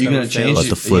 Tails Are you never going to change? fails. Let the are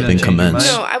you flipping gonna change your commence.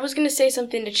 mind? No, I was gonna say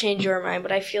something to change your mind,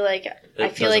 but I feel like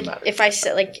doesn't matter. if I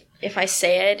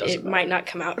say it, Doesn't it matter. might not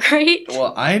come out right.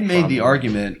 Well, I made the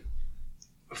argument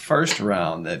first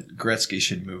round that Gretzky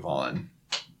should move on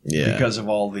Yeah, because of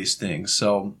all these things.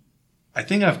 So I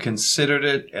think I've considered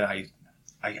it, and I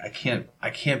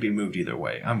can't be moved either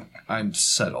way. I'm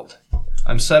settled.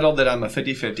 I'm settled that I'm a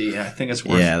 50-50, and I think it's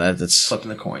worth yeah, that's flipping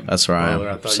the coin. that's where I Oh,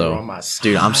 I am. thought you were on So, my side.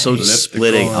 dude, I'm so Flip the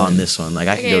splitting coin. on this one. Like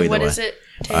I can go Okay, either what way. is it?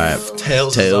 All right. Tails.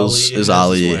 Tails Tails is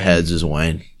Ali, Wayne. heads is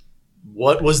Wayne.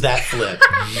 What was that flip?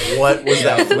 What was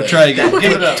that flip? We'll try again.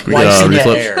 Give it up. We Twice got in the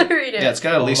reflip. air. Read it. Yeah, it's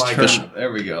got to at Oh least my turn. God.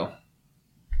 There we go.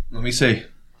 Let me see.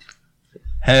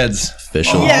 Heads.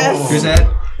 Official. Yes. Who's that?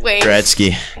 Wait.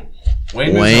 Gretzky. Wayne.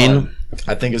 moves Wayne. on.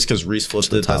 I think it's because Reese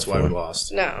flipped it. top That's why we four.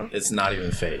 lost. No. It's not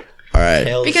even fate. All right.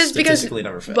 Tails Because statistically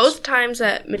never fails. both times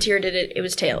that Mateer did it, it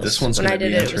was tails. This one's when gonna I did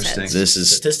be it, it was interesting. heads. This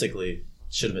is statistically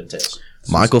should have been tails.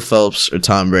 Michael Phelps or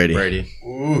Tom Brady. Brady.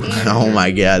 Oh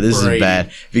my god, this Brady. is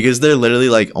bad because they're literally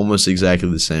like almost exactly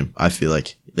the same. I feel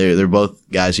like they're both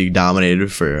guys who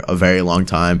dominated for a very long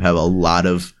time, have a lot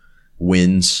of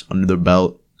wins under their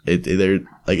belt. They're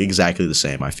like exactly the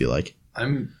same. I feel like.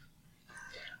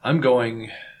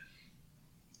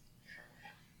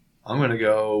 I'm going to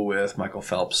go with Michael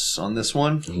Phelps on this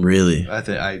one. Really.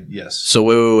 Yes.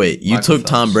 So wait. You Michael took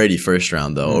Tom Phelps. Brady first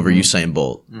round though over Usain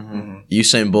Bolt.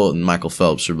 Usain Bolt and Michael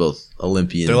Phelps are both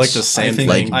Olympians. They're like the same I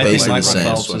think, thing. I think basically the Michael same.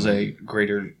 Phelps is a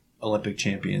greater Olympic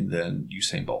champion than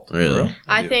Usain Bolt. Really?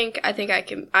 I do. think I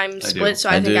can. I'm do. split, so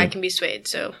I I think do. I can be swayed.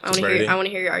 So I want to Brady. hear. I want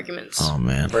to hear your arguments. Oh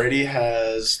man. Brady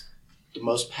has the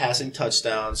most passing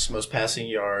touchdowns, most passing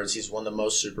yards. He's won the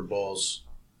most Super Bowls.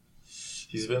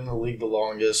 He's been in the league the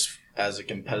longest as a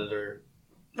competitor.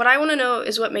 What I want to know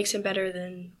is what makes him better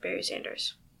than Barry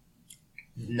Sanders.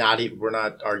 We're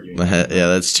not arguing. Yeah,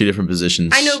 that's two different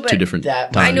positions. I know, but two different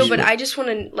that- times. I know, but I just want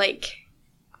to like.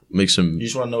 Makes him. You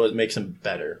just want to know what makes him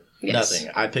better. Yes.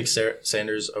 Nothing. I picked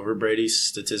Sanders over Brady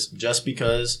just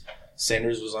because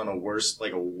Sanders was on a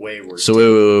way worse. So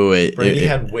team. wait. Brady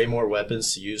had way more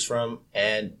weapons to use from,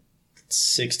 and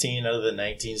 16 out of the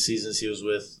 19 seasons he was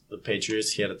with the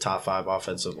Patriots, he had a top 5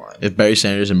 offensive line. If Barry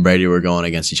Sanders and Brady were going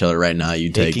against each other right now, you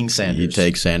take Taking Sanders. You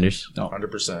take Sanders.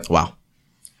 100%. Wow,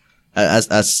 that's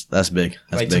big.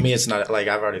 That's Like big. to me, it's not like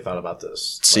I've already thought about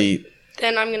this. See,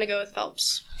 Then I'm gonna go with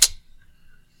Phelps.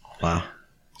 wow.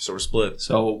 So we're split.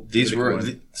 So these Good were.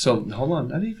 coin. So hold on.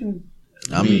 Not even.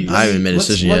 I haven't made a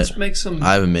decision yet. Let's make some.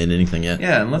 I haven't made anything yet.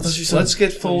 Yeah, and let's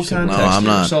get full context. No, I'm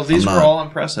here. not. So these I'm were not. all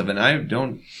impressive, and I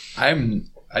don't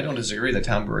disagree that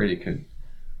Tom Brady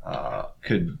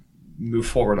could move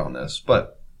forward on this.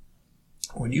 But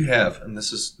when you have, and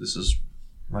this is,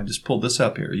 I just pulled this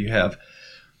up here. You have,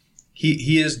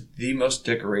 he is the most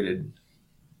decorated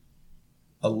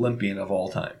Olympian of all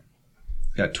time.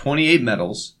 He's got 28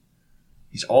 medals.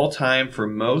 He's all time for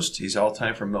most. He's all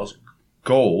time for most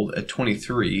gold at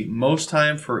 23. Most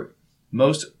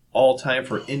all time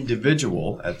for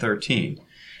individual at 13.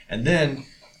 And then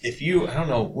if you, I don't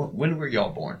know, when were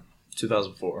y'all born?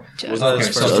 2004. Was that Okay,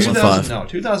 his so first?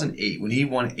 2008 when he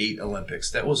won 8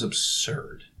 Olympics. That was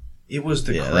absurd. It was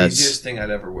the Yeah, craziest thing I'd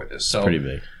ever witnessed. So Pretty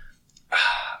big.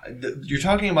 you're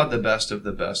talking about the best of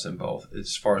the best in both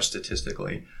as far as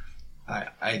statistically.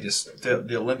 I just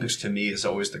the Olympics to me is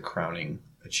always the crowning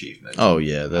achievement. Oh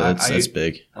yeah, that's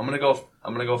big. I'm gonna go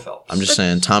Phelps. I'm just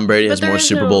saying, Tom Brady has but there more is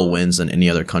Super Bowl no- wins than any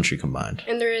other country combined.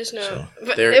 And there is no.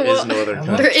 But There it is will- no other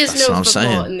country. There is That's no what I'm football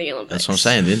saying. in the Olympics. That's what I'm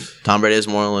saying, dude. Tom Brady has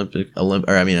more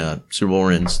Super Bowl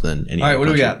wins than any. All right, other what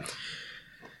do we country. got?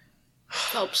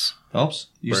 Phelps. Phelps?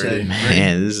 You Brady. said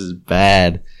Man, this is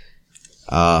bad.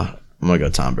 I'm gonna go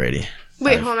Tom Brady.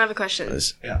 Wait, hold on. I have a question.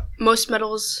 This- Most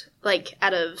medals, like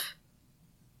out of,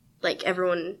 like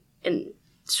everyone in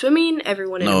swimming,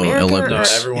 everyone in No, America,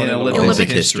 Olympics. or- Everyone In in Olympic Olympic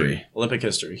history. history. Olympic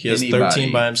history. He has Anybody,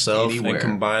 13 by himself anywhere. and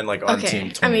combined like on team Okay,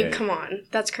 28. I mean, come on,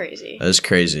 that's crazy. That is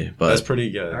crazy, but That's pretty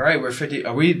good. All right, we're 50.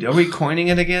 Are we coining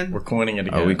it again? We're coining it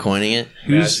again. are we coining it?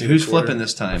 May I Who's see the quarter? flipping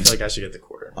this I time? feel like I should get the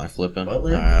quarter. Am I flipping?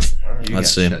 Butler? All right. You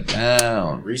Let's got see. shut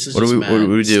down. Reese is What just do mad.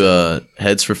 we do?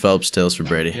 Heads for Phelps, tails for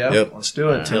Brady. Yep. Let's do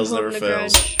it. Tails I'm never holding a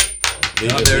fails. grudge.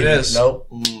 Leave Oh, there it leave is. Nope.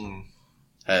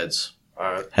 Heads.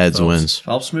 All right. Heads Phelps. wins.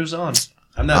 Phelps moves on.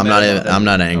 I'm mad not. about that. I'm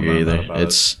not angry I'm not either. mad about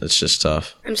It's just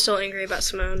tough. I'm still angry about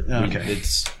Simone. Okay.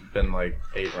 It's been like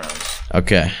 8 rounds.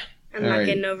 Okay. I'm All not right.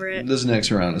 getting over it. This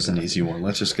next round is an easy one.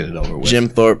 Let's just get it over with. Jim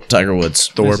Thorpe, Tiger Woods.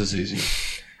 This is easy.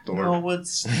 Thorpe. No,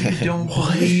 you don't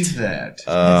believe that.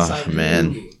 Oh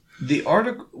man. The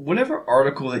article, whatever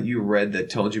article that you read that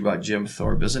told you about Jim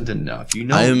Thorpe isn't enough. You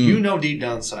I'm- know deep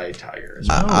down inside Tiger.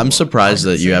 I'm surprised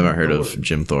that you haven't heard of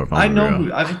Jim Thorpe. I I'm know.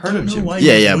 real. I've heard of Jim. why Thorpe.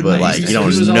 Yeah, yeah, would but not like use you that. He don't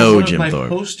was on know one of Jim my Thorpe.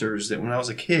 posters that when I was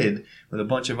a kid with a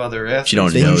bunch of other athletes. You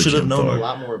don't Then know you should have Jim known Thorpe. a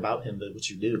lot more about him than what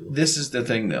you do. This is the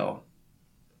thing, though.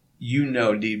 You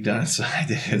know deep down inside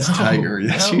that it's Tiger.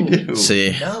 Yes, you do.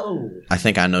 See, No. I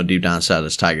think I know deep down inside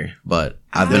it's Tiger, but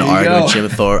I've been There you arguing go. Jim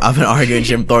Thorpe. I've been arguing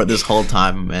Jim Thorpe this whole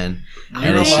time, man. You're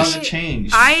And it's allowed just to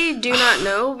change. I do not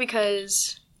know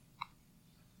because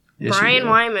Yes, you Brian do.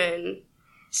 Wyman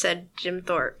said Jim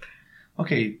Thorpe.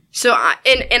 Okay, So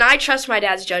I trust my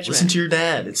dad's judgment. Listen to your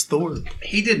dad. It's Thorpe.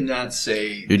 he did not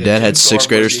say. Your that dad Jim had sixth Thorpe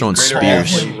graders was the throwing greater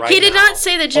spears. athlete. He did not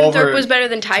say that Jim Over Thorpe was better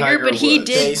than Tiger, but he Woods.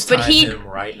 did. But FaceTime he him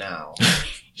right now.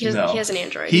 he, does, No. he has an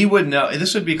Android. He would know.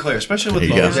 This would be clear, especially with There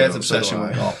you Logan's go. dad's obsession So do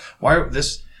with I. golf. Why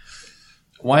this?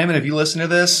 Wyman, if you listen to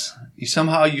this, you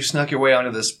snuck your way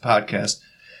onto this podcast.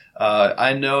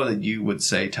 I know that you would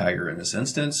say Tiger in this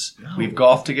instance. No. We've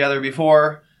golfed together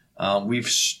before. We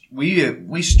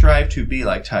strive to be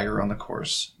like Tiger on the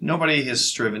course. Nobody has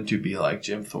striven to be like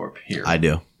Jim Thorpe here. I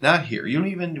do. Not here.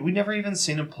 We never even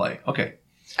seen him play. Okay,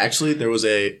 Actually, there was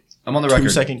a I'm on the record.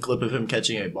 2-second clip of him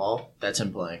catching a ball. That's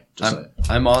him playing. Just saying.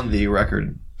 I'm on the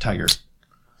record. Tiger.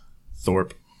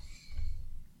 Thorpe.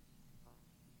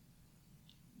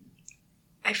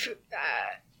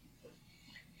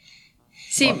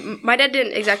 See, my dad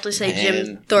didn't exactly say Jim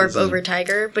Man, Thorpe this is- over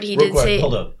Tiger, but he Real did quick, say.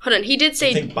 hold up. Hold on, he did I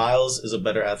say. think Biles is a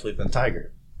better athlete than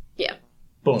Tiger. Yeah.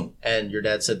 Boom. And your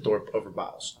dad said Thorpe over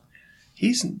Biles.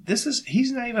 He's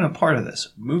not even a part of this.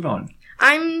 Move on.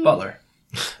 I'm Butler.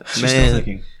 She's still Man,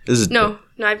 thinking. this is no.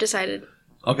 I've decided.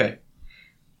 Okay,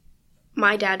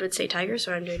 My dad would say Tiger,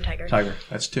 so I'm doing Tiger. Tiger.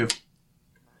 That's 2.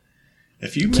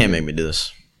 If you Can't make me do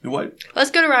this. what?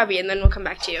 Let's go to Robbie, and then we'll come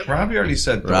back to you. Robbie already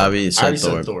said. Thorpe. Robbie I said already said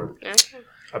Thorpe. Thorpe. Okay.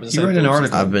 I've been You saying read an Thorpe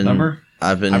article. since- Remember?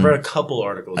 I've I've read a couple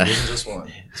articles. It wasn't just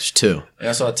one. There's 2. And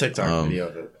I saw a TikTok Um, video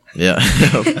of it. Yeah.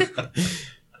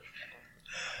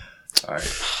 All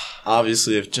right.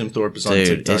 Obviously, if Jim Thorpe is on Dude,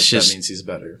 TikTok, it's just- that means he's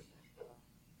better.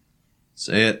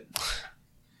 Say it.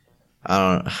 I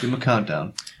don't. Give him a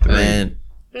countdown. 3. Man.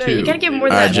 No, 2. you gotta give more All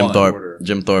than right, that. Jim One. Thorpe.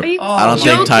 Jim Thorpe. Are you I don't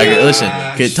joking? think Tiger. Listen,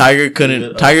 Gosh. okay, Tiger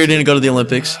couldn't. Tiger didn't go to the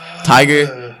Olympics.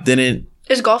 Tiger didn't.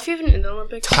 Is golf even in the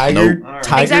Olympics? Tiger, Nope. All right.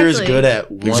 Tiger is Exactly. good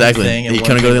at one Exactly. thing. and He one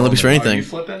couldn't go to thing the Olympics for only. Are you anything.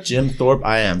 flipping? Jim Thorpe,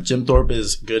 I am. Jim Thorpe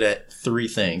is good at 3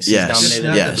 things. He's Yes. Just dominated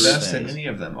not in Yes. the three best at things. any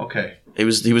of them. Okay. He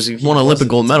won an Olympic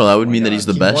gold medal. That would mean that he's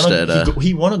the He best won at.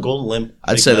 he won a gold Olympic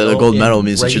I'd say that a gold medal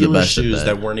means that you're the regular best at shoes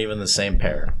that. weren't even the same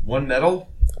pair. One medal.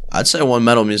 I'd say one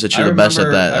medal means that you're the best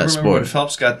at that I remember when sport.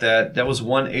 Phelps got that. That was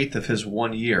 1/8 of his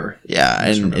 1 year. Yeah,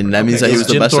 and remember. that means Okay, that he was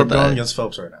the Jim best Thorpe at going that. against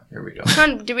Phelps right now. Here we go.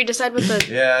 Sean, did we decide what the?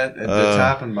 Yeah, at the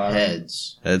top and bottom.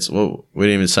 Heads. It's well, we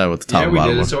didn't even decide what the top Yeah, and we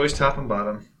bottom did. was. It's always top and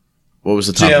bottom. What was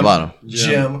the top Jim. and bottom?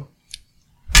 Jim.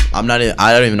 I'm not.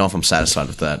 I don't even know if I'm satisfied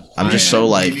with that. I'm just so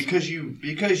like because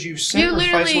you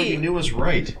sacrificed what literally- you knew was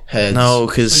right. Heads. no,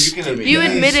 because You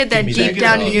admitted that me deep that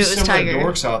down dog. you knew it was Some Tiger. of the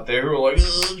dorks out there who are like,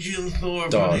 oh, Jim Thorpe.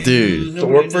 Dog. Dude.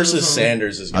 Thorpe versus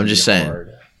Sanders is going I'm to just be saying. hard.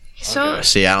 So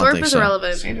See, I don't Thorpe think is so.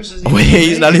 irrelevant. Sanders is Wait,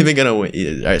 he's not even gonna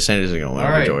win. All right, Sanders isn't gonna win All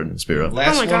over right. Jordan. Let's be real.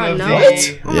 Last Oh my God, one of no. the-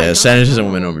 What? Oh my Yeah, God. Sanders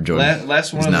doesn't win over Jordan.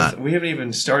 Last one He's of not. the, we haven't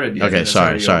even started yet. Okay, It's sorry,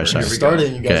 already sorry, over. sorry. Here we Started go.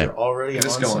 and you guys Okay. are already Get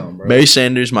us on going. some, bro. Barry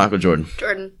Sanders, Michael Jordan.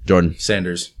 Jordan.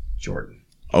 Sanders. Jordan.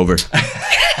 Over.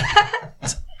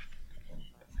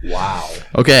 Wow.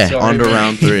 Okay, Sorry, on to man.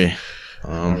 round 3.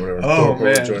 Oh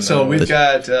man! So we've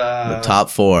got The top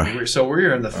 4. So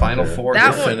we're in the final Okay. four.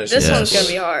 That We're one. finished. This Yes. one's gonna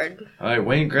be hard. All right,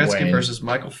 Wayne Gretzky Wayne. versus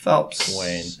Michael Phelps.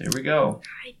 Wayne. Here we go.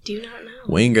 I do not know.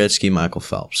 Wayne Gretzky, Michael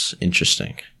Phelps.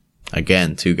 Interesting.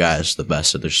 Again, 2 guys, the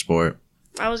best at their sport.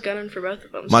 I was gunning for both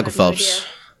of them. so Michael I have no Phelps. idea.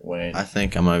 Wayne. I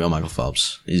think I'm gonna go Michael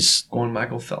Phelps. Going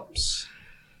Michael Phelps.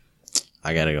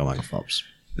 I gotta go Michael Phelps.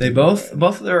 They both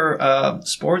of their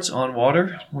sports on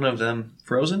water. One of them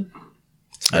frozen.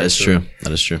 That is true.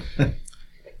 That is true.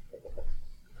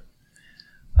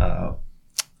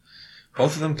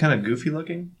 Both of them kind of goofy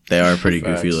looking. They are pretty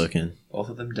Facts. goofy looking. Both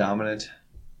of them dominant.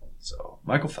 So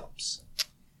Michael Phelps.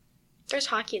 There's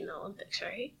hockey in the Olympics,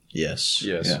 right? Yes.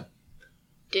 Yes. Yeah.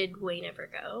 Did Wayne ever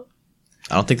go?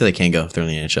 I don't think that they can go if they're in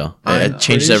the NHL. I'm It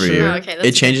changes pretty every sure- year. Oh, okay, that's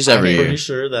It changes good. every I'm year. pretty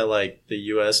sure that like the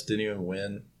U.S. didn't even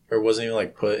win or wasn't even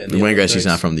like put in the Wayne Olympics. Gretzky's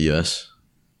not from the U.S.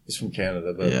 He's from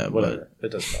Canada, but Yeah, whatever. It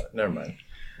doesn't matter. Never mind.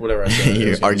 Whatever I said. Your it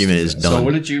was argument is stupid. dumb. So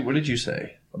what did you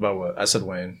say? About what? I said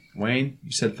Wayne. Wayne,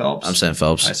 you said Phelps. I'm saying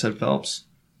Phelps. I said Phelps.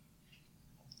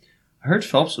 I heard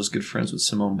Phelps was good friends with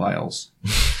Simone Biles.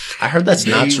 I heard that's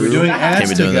They not were true. doing Can't ads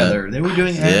be doing that. together. They were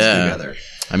doing ads Yeah. together.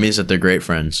 That means that they're great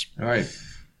friends. All right.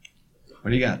 What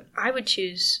do you got? I would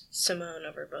choose Simone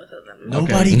over both of them.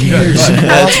 Nobody Okay. cares.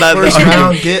 That's not the First argument.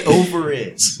 round, get over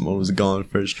it. What was gone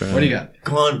first round? What do you got?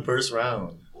 Gone first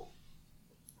round.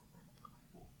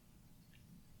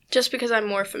 Just because I'm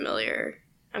more familiar,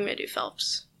 I'm gonna do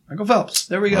Phelps. Michael Phelps.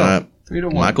 There we go. All right.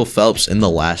 3-1. Michael Phelps in the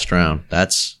last round.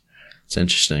 That's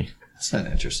interesting. That's not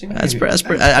interesting.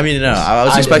 I mean, no, I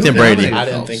was I expecting didn't- Brady. I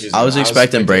didn't think. I was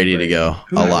expecting Brady to go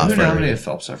Who, a lot who further. nominated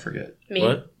Phelps? I forget. Me.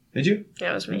 What? Did you?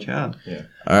 Yeah, it was Good me. job.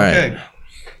 All right. Okay.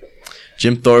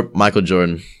 Jim Thorpe, Michael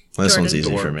Jordan. This Jordan. one's easy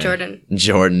for Thorpe. me. Jordan.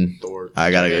 Jordan. Thorpe. I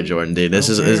gotta go Jordan. Jordan, dude. This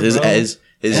is MJ.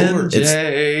 it's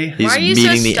MJ. he's Why are you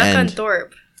meeting so the stuck on end.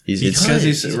 Thorpe? He's Because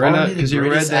he's read already out- 'cause the you read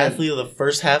greatest that- athlete of the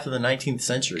first half of the 19th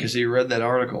century. Because he read that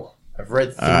article. I've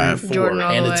read 3 All or right. 4 Jordan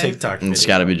all and the a way. TikTok video. It's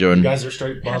gotta be You Jordan. guys are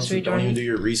straight Has bums to be who don't Jordan. even do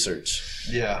your research.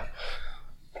 Yeah.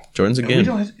 Jordan's a And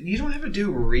good. you don't have to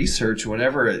do research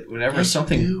whenever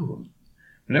something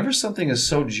whenever something is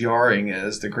so jarring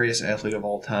as the greatest athlete of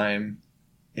all time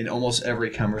in almost every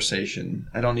conversation.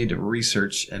 I don't need to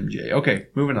research MJ. Okay,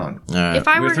 moving on. All right. If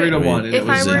I We're were 3-1. to, and if it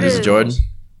I was, were Is it to, Jordan?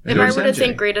 if It I was were to MJ.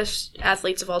 think greatest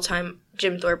athletes of all time,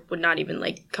 Jim Thorpe would not even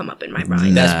come up in my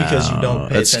mind. That's because you don't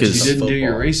pay That's attention You to didn't do your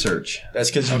football. research. That's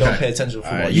because you Okay. don't pay attention to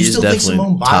football. right, You he's still think definitely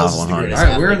Simone top Biles is the 100. greatest All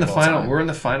right, we're in athlete the of all final. time. We're in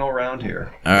the final round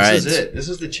here. All right. This is it. This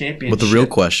is the championship. But the real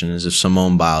question is if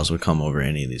Simone Biles would come over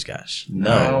any of these guys.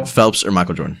 No, Phelps or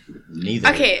Michael Jordan? neither.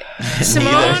 Okay, doesn't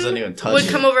Simone even touch would it.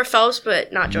 come over Phelps,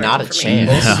 but not Jordan. Not a for chance.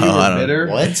 Me. Most of you No, I are don't- bitter.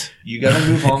 What? You got to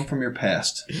move on from your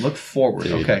past. Look forward.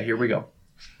 Dude. Okay, here we go.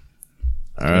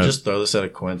 All Can we right. just throw this at a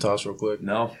coin toss real quick?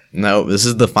 No, No, this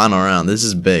is the final round. This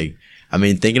is big. I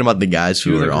mean, thinking about the guys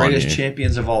two who of the are on greatest here.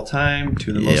 champions of all time,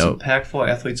 two of the most Yep. impactful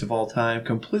athletes of all time,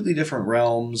 completely different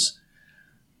realms.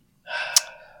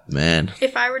 Man,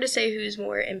 If I were to say who's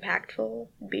more impactful,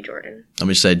 it'd be Jordan. let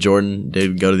me say Jordan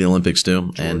did go to the Olympics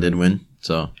too and did win.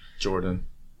 So Jordan.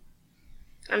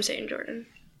 I'm saying Jordan.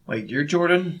 Wait, you're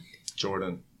Jordan.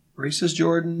 Jordan. Reese is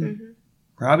Jordan.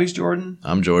 Mm-hmm. Robbie's Jordan.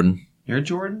 I'm Jordan. You're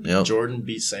Jordan. Yep. Jordan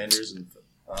beat Sanders. And,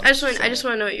 I just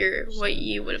want to know what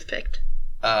you would have picked.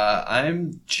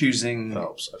 I'm choosing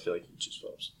Phelps. I feel like you choose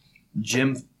Phelps.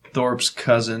 Jim Thorpe's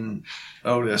cousin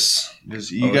Otis. Because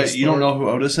you Otis you don't Thorpe? know who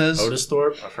Otis is. Otis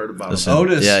Thorpe. I've heard about Listen. him.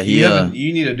 Otis. Yeah, he,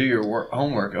 you need to do your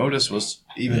homework. Otis was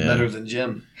even Yeah. better than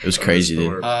Jim. It was crazy, Otis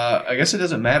dude. Thorpe. I guess it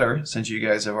doesn't matter since you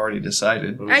guys have already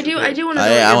decided. Who was I your do pick? want to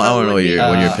know. I want to know what your your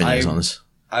Uh, opinion is I- on this.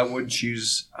 I would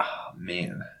choose. Oh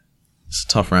man, It's a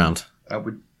tough round. I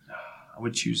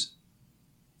would choose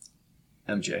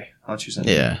MJ. I'll choose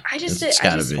MJ. Yeah. I just It's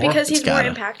gotta be. because It's he's more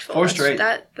gotta. impactful. 4 straight.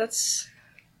 That's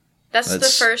That's the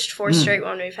first 4 straight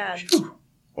one we've had.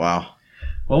 Wow.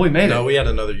 Well, we made No, it. we had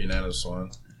another unanimous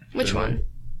one. Which one?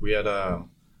 We had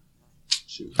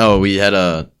Oh, we had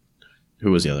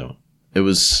who was the other one? It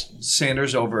was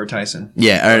Sanders over Tyson.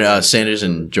 Sanders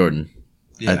and Jordan.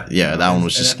 That one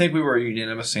was And just. I think we were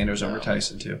unanimous Sanders over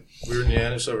Tyson, too. we were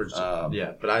unanimous over.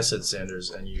 But I said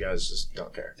Sanders, and you guys just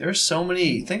don't care. There's so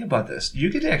many. Think about this. You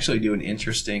could actually do an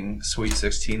interesting Sweet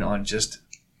 16 on just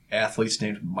athletes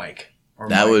named Mike. Or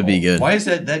That would be Michael. good. Why is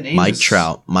that name? Mike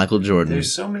Trout, Michael Jordan,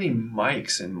 There's so many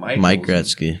Mikes and Michaels. Mike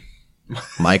Gretzky,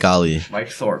 Mike Ali. Mike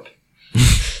Thorpe.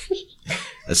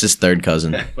 That's his third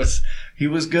cousin. He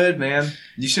was good, man.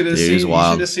 You should have Dude, seen. he's You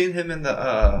wild. should have seen him in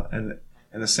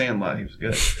the Sandlot. He was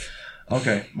good.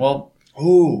 Okay. Well.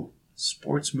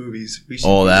 Sports movies. We should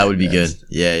do That would be good. next.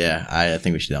 Yeah. I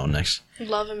think we should do that one next.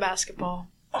 Love and basketball.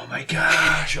 Oh my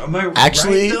gosh. Am I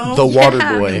Actually, right, the though?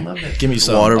 Waterboy. love it. Give me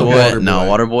some. Waterboy. No,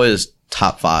 Waterboy is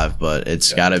top 5, but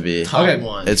it's gotta be. Top Okay.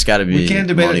 one. It's gotta be. We can't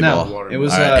debate it now. Moneyball. It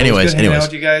was. All right, It anyways, was good hanging out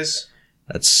with you guys.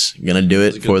 That's gonna do was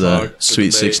a it good for the talk, good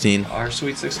Sweet debate. 16. Our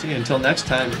Sweet 16. Until next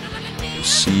time.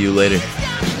 See you later.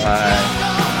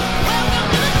 Bye.